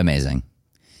 Amazing.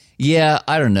 Yeah,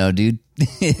 I don't know, dude.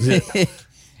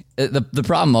 The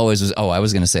problem always was, I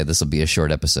was going to say this will be a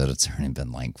short episode. It's already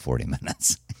been like 40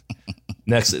 minutes.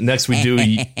 Next we do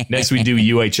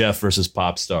UHF versus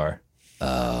Popstar.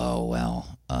 Oh,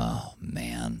 well. Oh,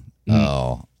 man.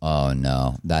 Oh,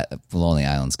 no. That Lonely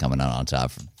Island's coming out on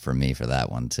top for me for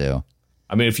that one, too.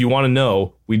 I mean, if you want to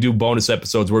know, we do bonus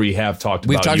episodes where we have talked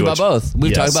We've about talked about both.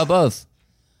 We've talked about both.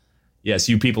 Yes,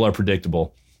 you people are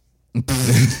predictable.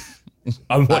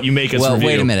 On what you make us review.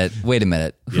 Wait a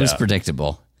minute. Who's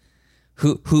predictable?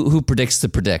 Who predicts to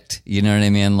predict? You know what I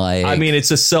mean? Like, I mean,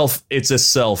 it's a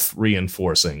self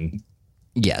reinforcing.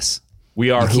 Yes.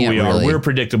 We are who we are. We're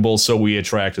predictable, so we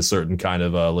attract a certain kind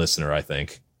of listener, I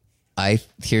think.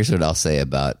 Here's what I'll say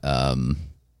about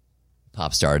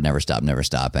Popstar, Never Stop, Never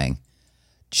Stopping.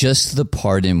 Just the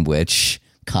part in which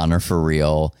Connor For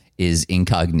Real is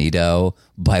incognito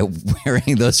by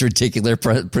wearing those ridiculous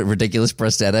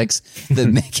prosthetics that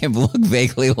make him look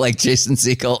vaguely like Jason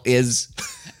Segel is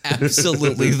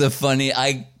absolutely the funny.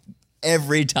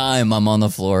 Every time I'm on the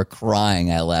floor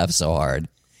crying, I laugh so hard.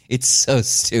 It's so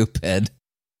stupid.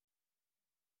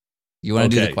 You want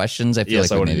to do the questions? I feel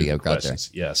like we maybe got there.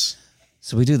 Yes.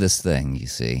 So we do this thing, you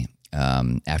see,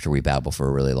 after we babble for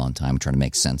a really long time, trying to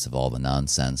make sense of all the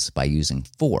nonsense by using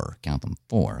 4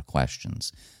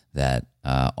 questions that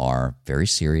are very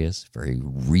serious, very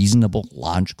reasonable,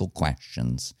 logical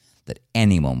questions that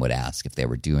anyone would ask if they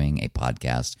were doing a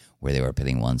podcast where they were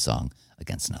pitting one song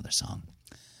against another song.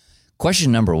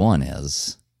 Question number 1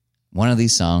 is, one of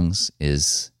these songs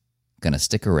is going to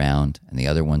stick around and the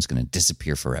other one's going to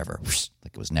disappear forever,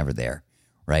 like it was never there,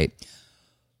 right?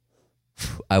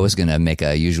 I was going to make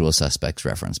a Usual Suspects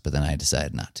reference, but then I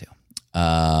decided not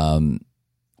to.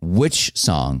 Which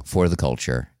song for the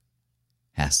culture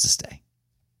has to stay?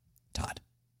 Todd.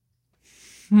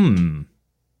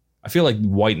 I feel like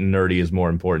White and Nerdy is more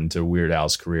important to Weird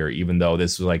Al's career, even though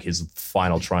this was like his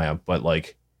final triumph, but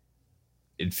like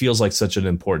it feels like such an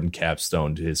important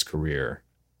capstone to his career.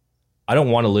 I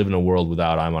don't want to live in a world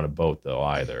without I'm on a Boat, though,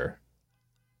 either.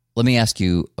 Let me ask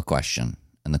you a question,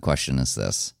 and the question is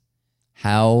this.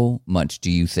 How much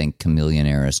do you think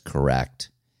Chameleonaire is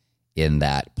correct in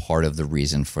that part of the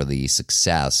reason for the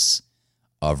success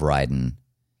of Riden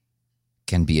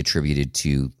can be attributed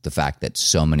to the fact that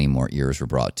so many more ears were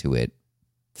brought to it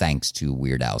thanks to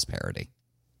Weird Al's parody?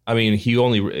 I mean,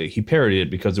 he parodied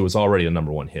it because it was already a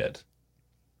number 1 hit.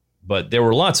 But there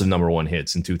were lots of number 1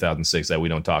 hits in 2006 that we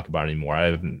don't talk about anymore. I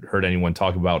haven't heard anyone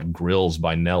talk about Grills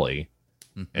by Nelly.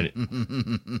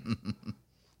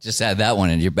 Just had that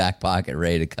one in your back pocket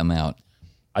ready to come out.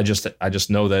 I just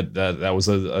know that was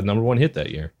a number 1 hit that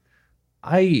year.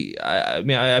 I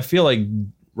mean, I feel like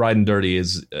Riding Dirty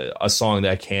is a song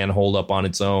that can hold up on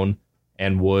its own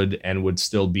and would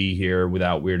still be here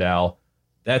without Weird Al.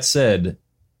 That said,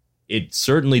 it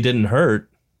certainly didn't hurt.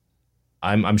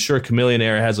 I'm sure Chameleon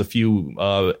Air has a few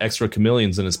extra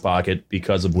chameleons in his pocket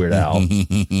because of Weird Al.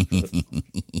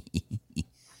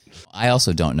 I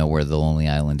also don't know where The Lonely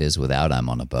Island is without I'm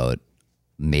on a Boat.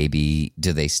 Maybe,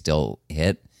 do they still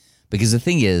hit? Because the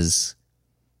thing is,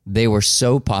 they were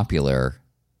so popular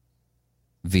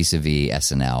vis-a-vis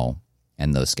SNL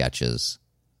and those sketches.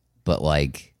 But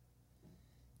like,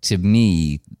 to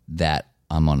me, that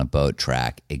I'm on a Boat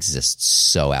track exists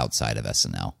so outside of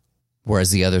SNL.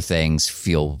 Whereas the other things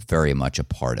feel very much a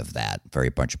part of that,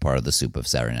 very much a part of the soup of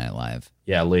Saturday Night Live.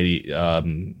 Yeah,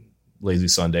 Lazy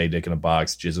Sunday, Dick in a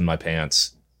Box, Jizz in My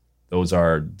Pants. Those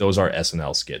are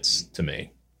SNL skits to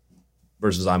me.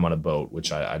 Versus I'm on a Boat,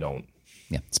 which I don't.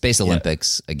 Yeah, Space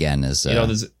Olympics again is.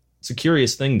 It's a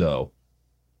curious thing though.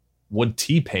 Would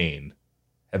T-Pain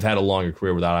have had a longer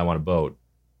career without I'm on a Boat?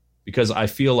 Because I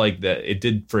feel like that it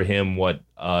did for him what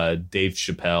Dave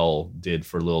Chappelle did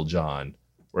for Lil Jon,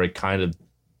 where it kind of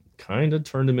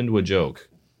turned him into a joke.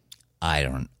 I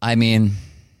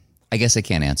guess I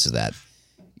can't answer that.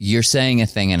 You're saying a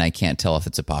thing and I can't tell if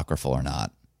it's apocryphal or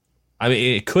not. I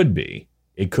mean, it could be.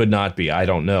 It could not be. I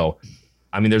don't know.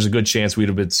 I mean, there's a good chance we'd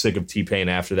have been sick of T-Pain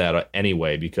after that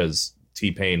anyway, because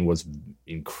T-Pain was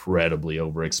incredibly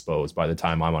overexposed by the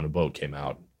time I'm on a Boat came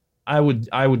out. I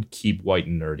would keep White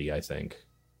and Nerdy, I think.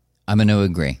 I'm going to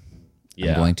agree.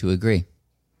 Yeah. I'm going to agree.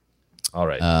 All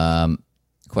right.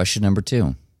 Question number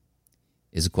 2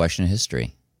 is a question of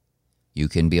history. You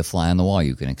can be a fly on the wall.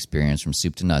 You can experience from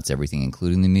soup to nuts everything,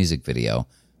 including the music video,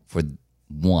 for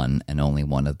one and only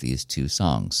one of these 2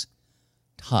 songs.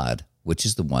 Todd, which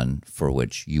is the one for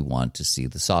which you want to see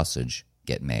the sausage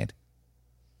get made?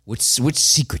 Which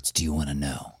secrets do you want to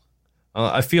know?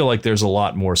 I feel like there's a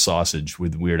lot more sausage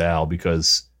with Weird Al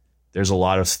because there's a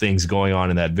lot of things going on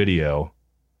in that video.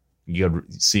 You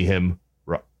got to see him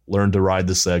learn to ride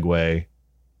the Segway,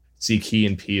 see Key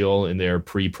and Peele in their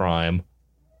pre-prime.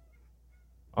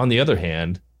 On the other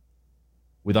hand,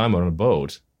 with I'm on a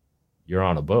Boat, you're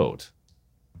on a boat.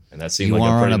 And that seemed like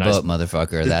a pretty nice... You are on a boat,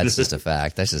 motherfucker. That's just a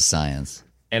fact. That's just science.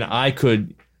 And I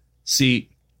could see...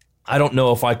 I don't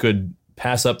know if I could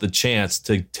pass up the chance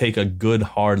to take a good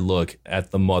hard look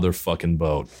at the motherfucking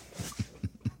boat.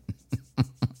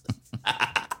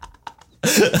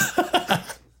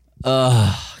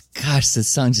 Gosh, this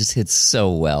song just hits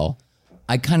so well.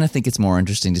 I kind of think it's more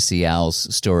interesting to see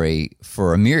Al's story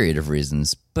for a myriad of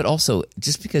reasons, but also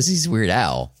just because he's Weird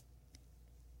Al.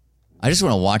 I just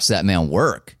want to watch that man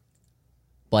work.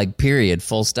 Like, period,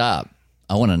 full stop.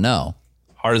 I want to know.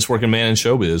 Hardest working man in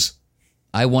showbiz.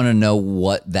 I want to know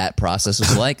what that process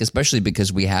was like, especially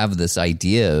because we have this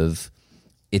idea of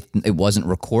it wasn't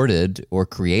recorded or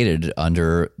created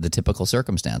under the typical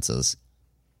circumstances.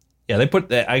 Yeah, they put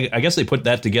that. I guess they put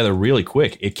that together really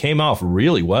quick. It came off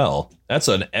really well. That's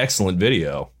an excellent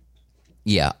video.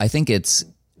 Yeah, I think it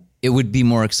would be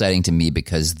more exciting to me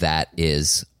because that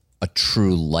is a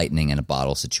true lightning in a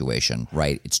bottle situation,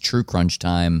 right? It's true crunch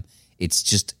time.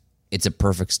 It's a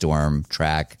perfect storm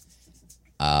track.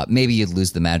 Maybe you'd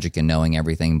lose the magic in knowing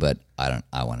everything, but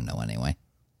I want to know anyway.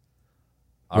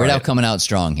 Weird Al coming out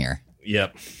strong here.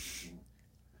 Yep.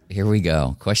 Here we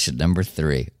go. Question number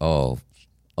 3. Oh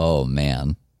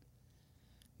man.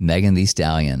 Megan Thee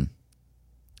Stallion.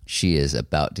 She is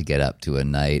about to get up to a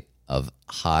night of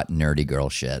hot nerdy girl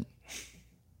shit.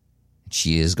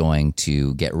 She is going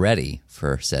to get ready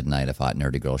for said night of hot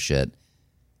nerdy girl shit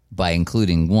by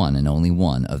including one and only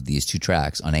one of these 2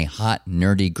 tracks on a hot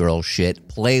nerdy girl shit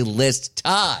playlist.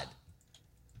 Todd,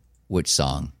 which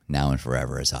song now and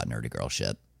forever is hot nerdy girl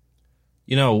shit?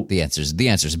 You know, the answer's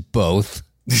both.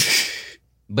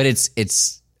 But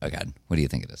it's oh god, what do you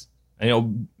think it is? You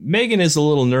know, Megan is a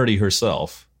little nerdy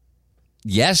herself.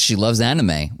 Yes, she loves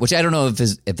anime, which I don't know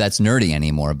if that's nerdy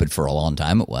anymore, but for a long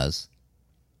time it was.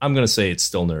 I'm gonna say it's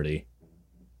still nerdy.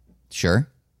 Sure.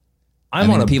 I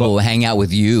mean, people hang out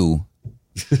with you.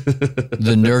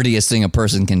 The nerdiest thing a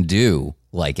person can do,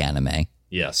 like anime.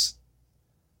 Yes.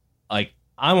 Like,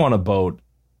 I'm on a boat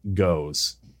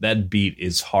goes. That beat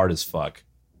is hard as fuck.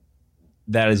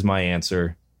 That is my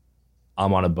answer.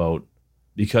 I'm on a boat.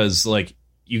 Because, like,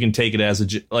 you can take it as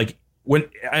when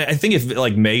I think if,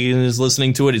 like, Megan is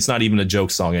listening to it, it's not even a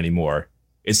joke song anymore.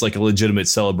 It's like a legitimate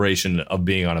celebration of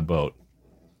being on a boat.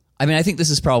 I mean, I think this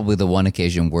is probably the one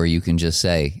occasion where you can just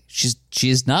say she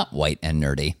is not white and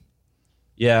nerdy.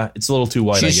 Yeah, it's a little too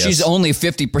white, I guess. She's only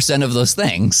 50% of those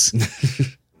things.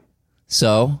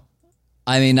 So,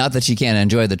 I mean, not that she can't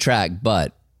enjoy the track,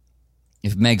 but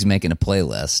if Meg's making a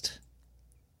playlist,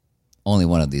 only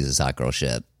one of these is hot girl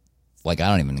shit. Like, I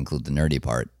don't even include the nerdy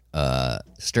part.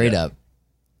 Straight up,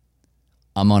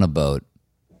 I'm on a boat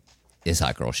is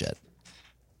hot girl shit.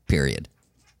 Period.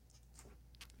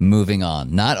 Moving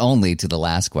on, not only to the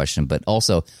last question, but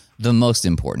also the most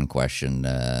important question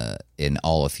in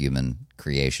all of human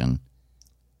creation.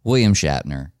 William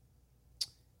Shatner,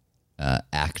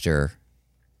 actor,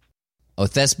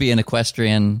 thespian,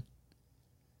 equestrian,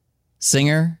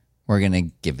 singer. We're going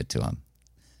to give it to him.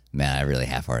 Man, I really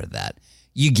half-hearted that.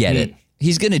 You get it.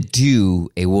 He's going to do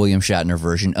a William Shatner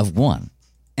version of one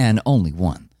and only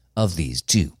one of these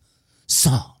two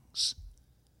songs.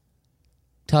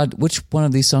 Todd, which one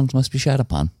of these songs must be shat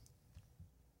upon?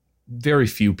 Very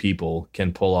few people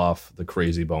can pull off the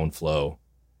Crazy Bone flow.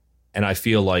 And I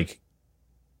feel like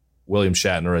William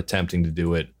Shatner attempting to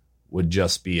do it would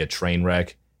just be a train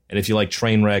wreck. And if you like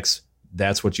train wrecks,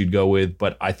 that's what you'd go with.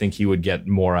 But I think he would get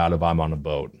more out of I'm on a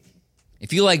Boat.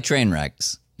 If you like train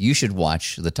wrecks, you should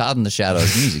watch the Todd in the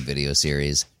Shadows music video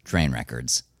series, Train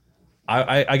Records.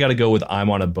 I got to go with I'm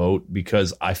on a Boat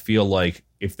because I feel like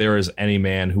if there is any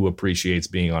man who appreciates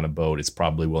being on a boat, it's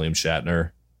probably William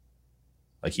Shatner.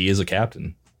 Like, he is a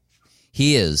captain.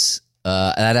 He is.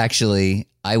 That actually,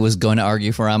 I was going to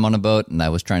argue for I'm on a Boat, and I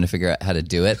was trying to figure out how to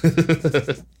do it.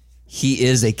 He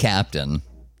is a captain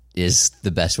is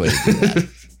the best way to do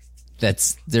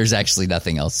that. There's actually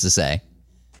nothing else to say.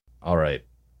 All right.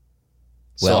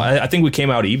 Well, so I think we came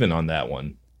out even on that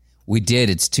one. We did.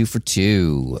 It's 2 for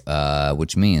 2,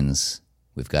 which means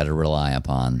we've got to rely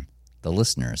upon the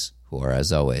listeners, who are,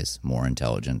 as always, more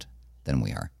intelligent than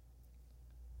we are.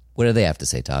 What do they have to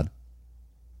say, Todd?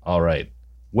 All right.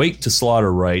 Wait to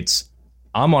Slaughter writes,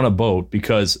 I'm on a boat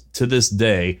because to this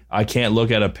day, I can't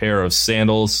look at a pair of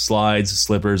sandals, slides,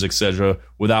 slippers, etc.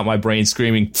 without my brain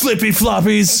screaming, flippy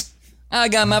floppies! I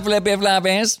got my flippy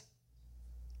floppies.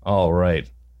 All right.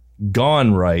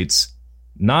 Gone writes,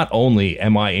 not only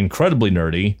am I incredibly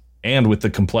nerdy and with the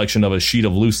complexion of a sheet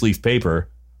of loose leaf paper,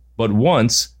 but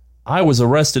once I was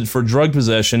arrested for drug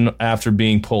possession after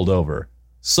being pulled over.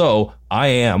 So I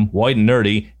am white and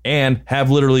nerdy and have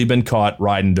literally been caught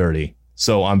riding dirty.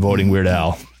 So I'm voting Weird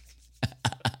Al.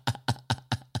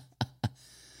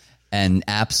 And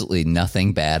absolutely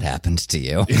nothing bad happened to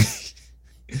you.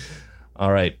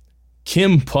 All right.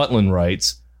 Kim Putlin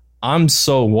writes, I'm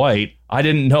so white, I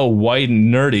didn't know White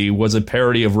and Nerdy was a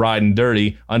parody of Riding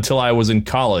Dirty until I was in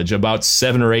college, about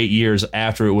 7 or 8 years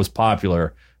after it was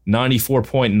popular.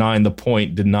 94.9 The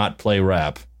Point did not play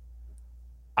rap.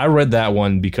 I read that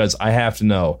one because I have to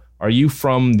know, are you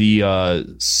from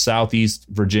the Southeast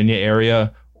Virginia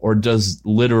area, or does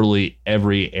literally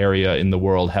every area in the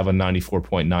world have a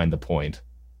 94.9 The Point?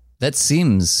 That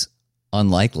seems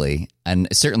unlikely, and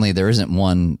certainly there isn't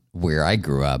one where I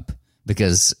grew up,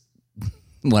 because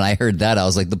when I heard that, I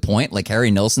was like, The Point? Like Harry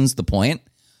Nilsson's The Point?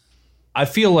 I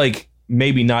feel like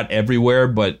maybe not everywhere,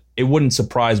 but it wouldn't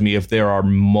surprise me if there are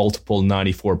multiple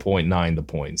 94.9 The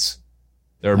Points.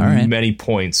 There are many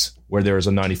points where there is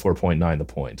a 94.9 The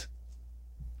Point.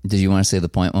 Did you want to say The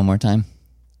Point one more time?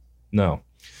 No.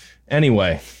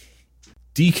 Anyway,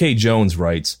 DK Jones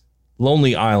writes,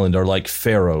 Lonely Island are like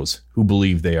pharaohs who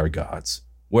believe they are gods,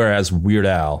 whereas Weird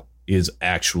Al is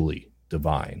actually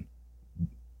divine.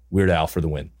 Weird Al for the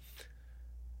win.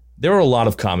 There were a lot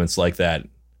of comments like that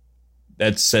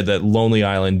said that Lonely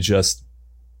Island just,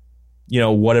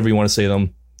 whatever you want to say to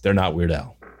them, they're not Weird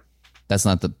Al. That's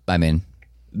not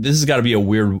this has got to be a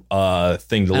weird thing to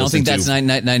listen to. I don't think that's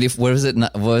 90. What was it?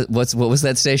 What was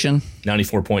that station?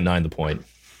 94.9 The Point.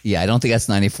 Yeah, I don't think that's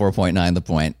 94.9 The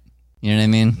Point. You know what I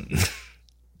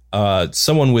mean?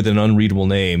 Someone with an unreadable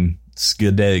name,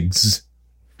 Skidegs,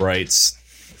 writes,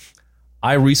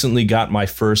 I recently got my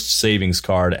first savings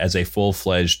card as a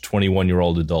full-fledged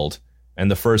 21-year-old adult, and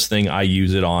the first thing I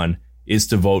use it on is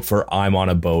to vote for I'm on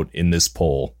a Boat in this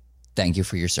poll. Thank you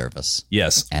for your service.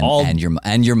 Yes. And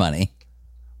your money.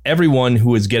 Everyone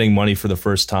who is getting money for the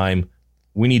first time,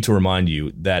 we need to remind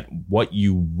you that what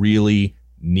you really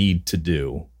need to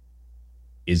do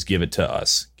is give it to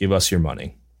us. Give us your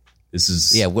money. This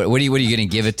is... Yeah, what are you going to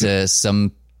give it to?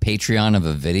 Some Patreon of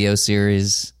a video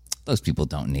series? Those people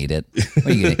don't need it. What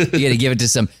are you going to give it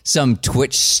to some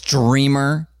Twitch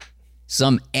streamer?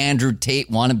 Some Andrew Tate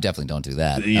one? Definitely don't do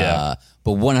that. Yeah.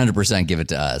 But 100% give it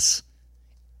to us.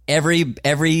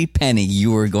 Every penny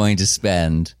you are going to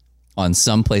spend on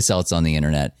someplace else on the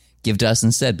internet, give to us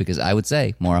instead, because I would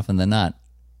say, more often than not,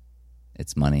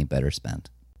 it's money better spent.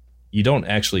 You don't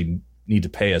actually need to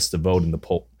pay us to vote in the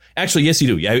poll. Actually, yes, you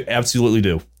do. Yeah, absolutely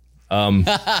do. Yeah,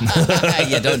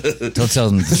 don't tell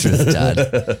them the truth,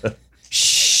 Todd.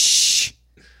 Shh.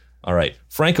 All right.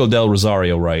 Franco Del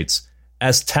Rosario writes,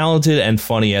 As talented and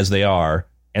funny as they are,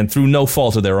 and through no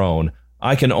fault of their own,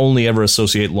 I can only ever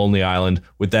associate Lonely Island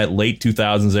with that late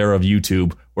 2000s era of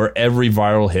YouTube where every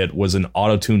viral hit was an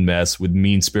auto-tune mess with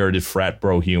mean-spirited frat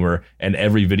bro humor, and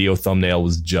every video thumbnail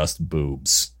was just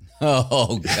boobs.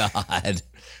 Oh, God.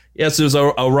 Yes, it was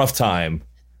a rough time.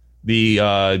 The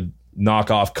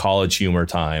knockoff college humor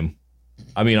time.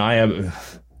 I mean, I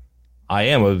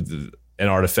am an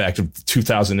artifact of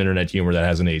 2000 internet humor that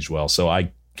hasn't aged well, so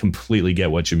I completely get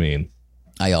what you mean.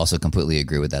 I also completely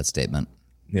agree with that statement.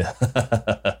 Yeah.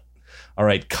 All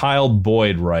right. Kyle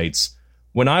Boyd writes,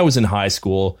 when I was in high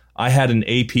school, I had an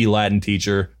AP Latin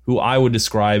teacher who I would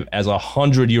describe as a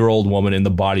 100-year-old woman in the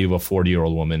body of a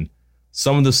 40-year-old woman.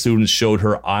 Some of the students showed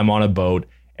her I'm on a boat,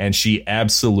 and she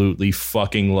absolutely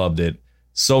fucking loved it.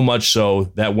 So much so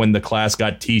that when the class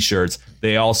got t-shirts,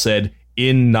 they all said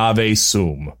in nave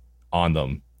sum on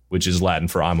them, which is Latin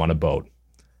for I'm on a boat.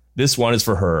 This one is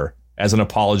for her as an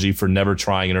apology for never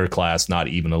trying in her class, not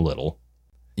even a little.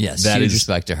 Yes, that huge is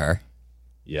respect to her.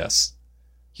 Yes.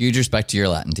 Huge respect to your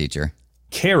Latin teacher.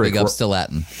 Carrick, big ups to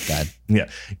Latin. God. Yeah.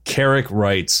 Carrick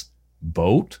writes,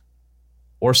 boat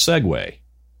or Segway?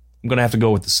 I'm going to have to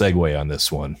go with the Segway on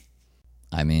this one.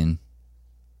 I mean,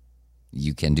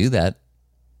 you can do that.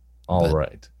 All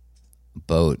right.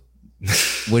 Boat.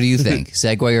 What do you think?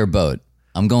 Segway or boat?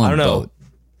 I'm going I don't know. boat.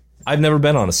 I've never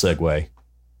been on a Segway.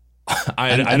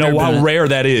 I know how rare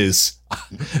that is.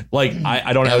 Like,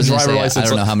 I don't have a driver license. I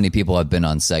don't know how many people have been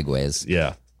on Segways.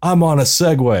 Yeah. I'm on a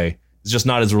Segway. It's just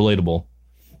not as relatable.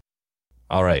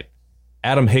 All right.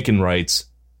 Adam Hicken writes,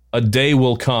 a day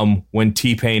will come when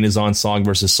T-Pain is on Song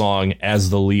vs. Song as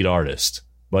the lead artist,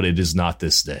 but it is not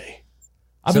this day.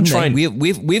 I've been trying.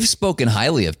 We've spoken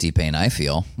highly of T-Pain, I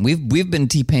feel. We've been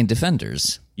T-Pain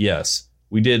defenders. Yes.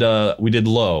 We did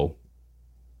Low.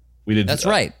 We did. That's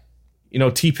right. You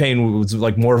know, T-Pain was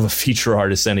like more of a feature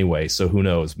artist anyway, so who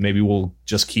knows? Maybe we'll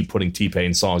just keep putting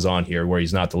T-Pain songs on here where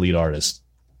he's not the lead artist.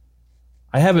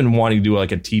 I have been wanting to do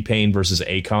like a T-Pain versus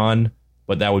Akon,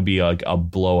 but that would be like a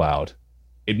blowout.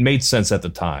 It made sense at the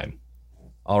time.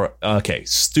 All right, okay,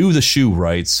 Stu the Shoe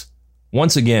writes,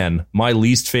 once again, my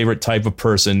least favorite type of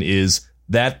person is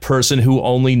that person who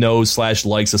only knows /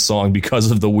 likes a song because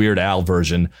of the Weird Al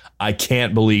version. I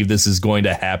can't believe this is going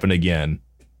to happen again.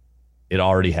 It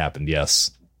already happened,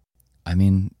 yes. I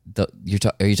mean, are you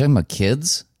talking about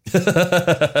kids? You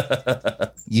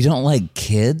don't like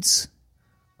kids?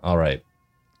 All right.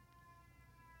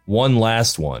 One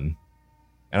last one,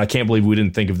 and I can't believe we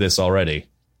didn't think of this already.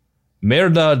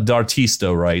 Merda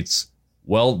D'Artista writes,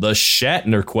 well, the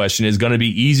Shatner question is going to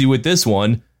be easy with this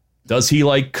one. Does he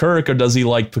like Kirk or does he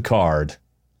like Picard?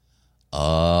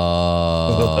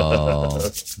 Oh.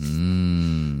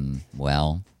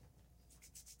 Well,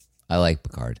 I like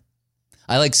Picard.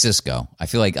 I like Sisko. I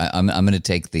feel like I'm going to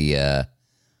take the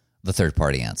third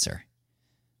party answer.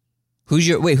 Who's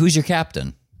your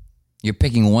captain? You're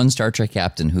picking one Star Trek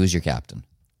captain. Who's your captain?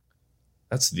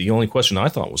 That's the only question I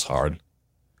thought was hard.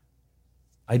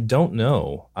 I don't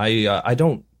know. I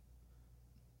don't.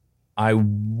 I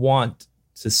want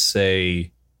to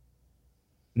say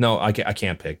no. I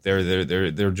can't pick.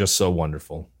 They're just so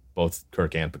wonderful, both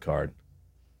Kirk and Picard.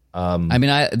 I mean,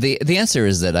 the answer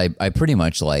is that I pretty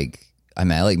much like. I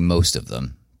mean, I like most of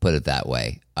them. Put it that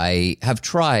way. I have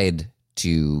tried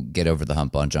to get over the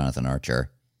hump on Jonathan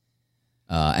Archer,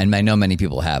 and I know many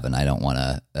people have, and I don't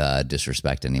want to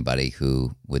disrespect anybody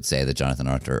who would say that Jonathan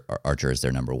Archer is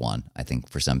their number one. I think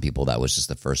for some people that was just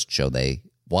the first show they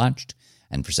watched,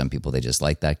 and for some people they just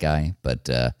like that guy. But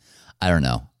I don't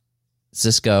know.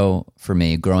 Sisko, for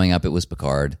me, growing up, it was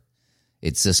Picard.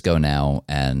 It's Sisko now,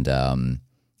 and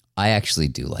I actually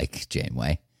do like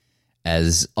Janeway.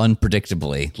 As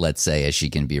unpredictably, let's say, as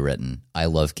she can be written. I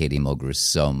love Katie Mulgrew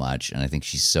so much, and I think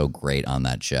she's so great on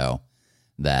that show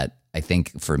that I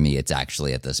think for me, it's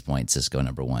actually at this point Sisko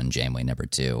number 1, Janeway number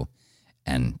 2,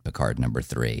 and Picard number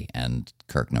 3, and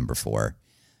Kirk number 4,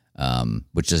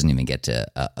 which doesn't even get to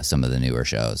some of the newer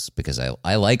shows because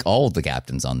I like all of the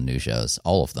captains on the new shows,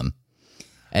 all of them.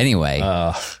 Anyway,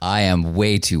 I am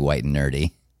way too white and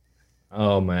nerdy.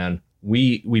 Oh man,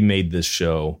 we made this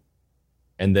show.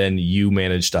 And then you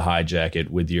managed to hijack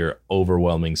it with your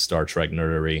overwhelming Star Trek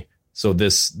nerdery. So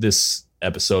this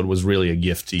episode was really a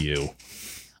gift to you.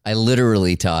 I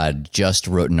literally, Todd, just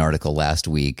wrote an article last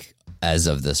week as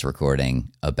of this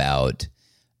recording about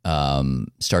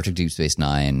Star Trek Deep Space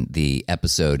Nine, the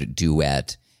episode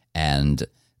Duet, and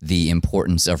the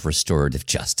importance of restorative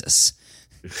justice.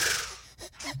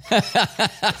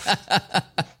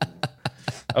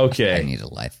 Okay. I need a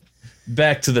life.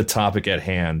 Back to the topic at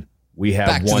hand. We have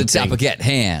back one to the topic at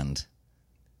hand.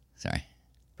 Sorry.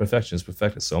 Perfection is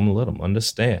perfected, so I'm gonna let them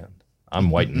understand.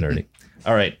 I'm white and nerdy.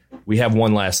 All right, we have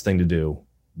one last thing to do.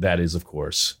 That is, of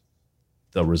course,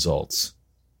 the results.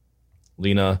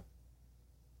 Lena,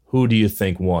 who do you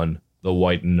think won the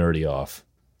white and nerdy off?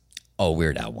 Oh,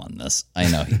 Weird Al won this. I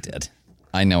know he did.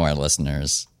 I know our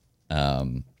listeners.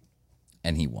 And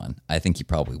he won. I think he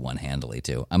probably won handily,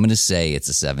 too. I'm going to say it's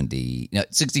a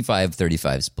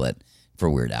 65-35 split for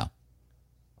Weird Al.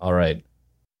 All right.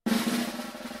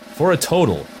 For a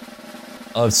total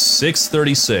of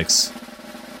 636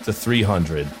 to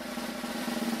 300,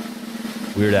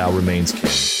 Weird Al remains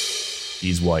king.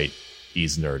 He's white.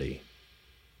 He's nerdy.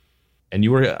 And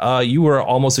you were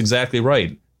almost exactly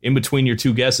right. In between your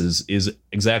two guesses is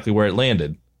exactly where it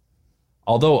landed.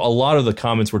 Although a lot of the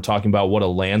comments were talking about what a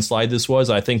landslide this was,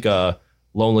 I think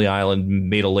Lonely Island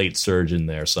made a late surge in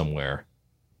there somewhere.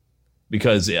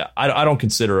 Because I don't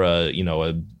consider a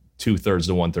 2/3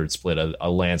 to 1/3 split a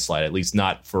landslide, at least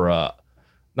not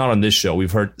on this show.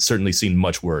 We've certainly seen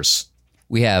much worse.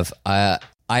 We have. I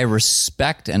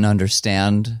respect and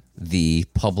understand the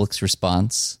public's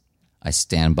response. I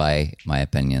stand by my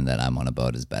opinion that I'm on a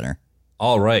Boat is better.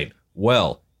 All right.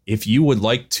 Well, if you would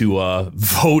like to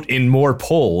vote in more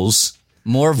polls.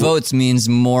 More votes means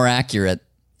more accurate.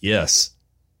 Yes.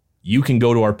 You can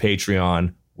go to our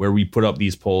Patreon where we put up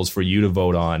these polls for you to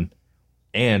vote on.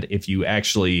 And if you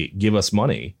actually give us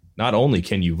money, not only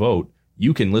can you vote,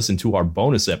 you can listen to our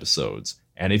bonus episodes.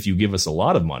 And if you give us a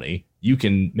lot of money, you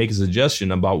can make a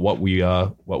suggestion about what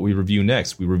we review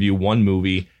next. We review one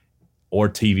movie or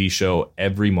TV show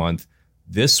every month.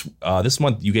 This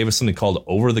month you gave us something called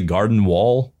Over the Garden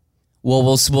Wall. Well,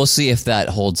 we'll see if that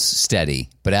holds steady.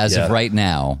 But as of right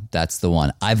now, that's the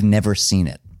one. I've never seen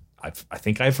it. I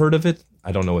think I've heard of it.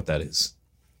 I don't know what that is.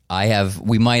 I have.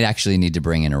 We might actually need to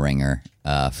bring in a ringer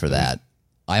for that.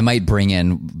 I might bring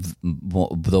in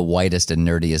the whitest and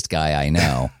nerdiest guy I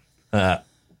know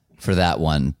for that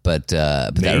one. But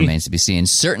that remains to be seen.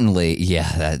 Certainly,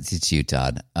 yeah, it's you,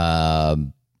 Todd.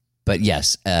 But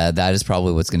yes, that is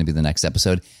probably what's going to be the next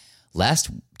episode. Last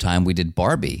time we did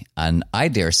Barbie, and I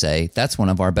dare say that's one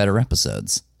of our better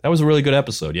episodes. That was a really good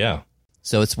episode, yeah.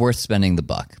 So it's worth spending the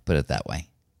buck, put it that way.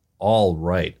 All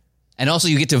right. And also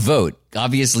you get to vote.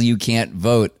 Obviously you can't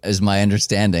vote, is my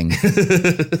understanding,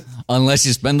 unless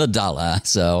you spend $1.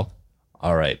 So,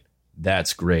 all right.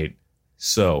 That's great.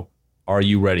 So, are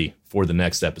you ready for the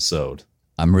next episode?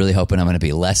 I'm really hoping I'm going to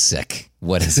be less sick.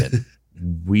 What is it?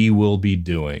 We will be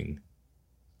doing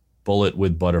Bullet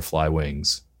with Butterfly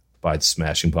Wings by the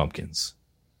Smashing Pumpkins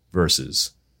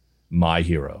versus My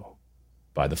Hero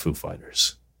by the Foo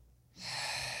Fighters.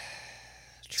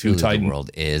 Truly, the world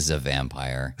is a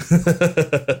vampire.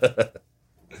 It's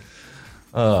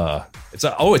a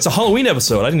Halloween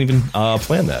episode. I didn't even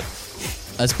plan that.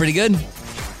 That's pretty good.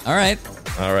 All right.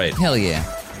 All right. Hell yeah.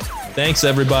 Thanks,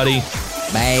 everybody.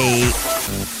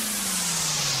 Bye.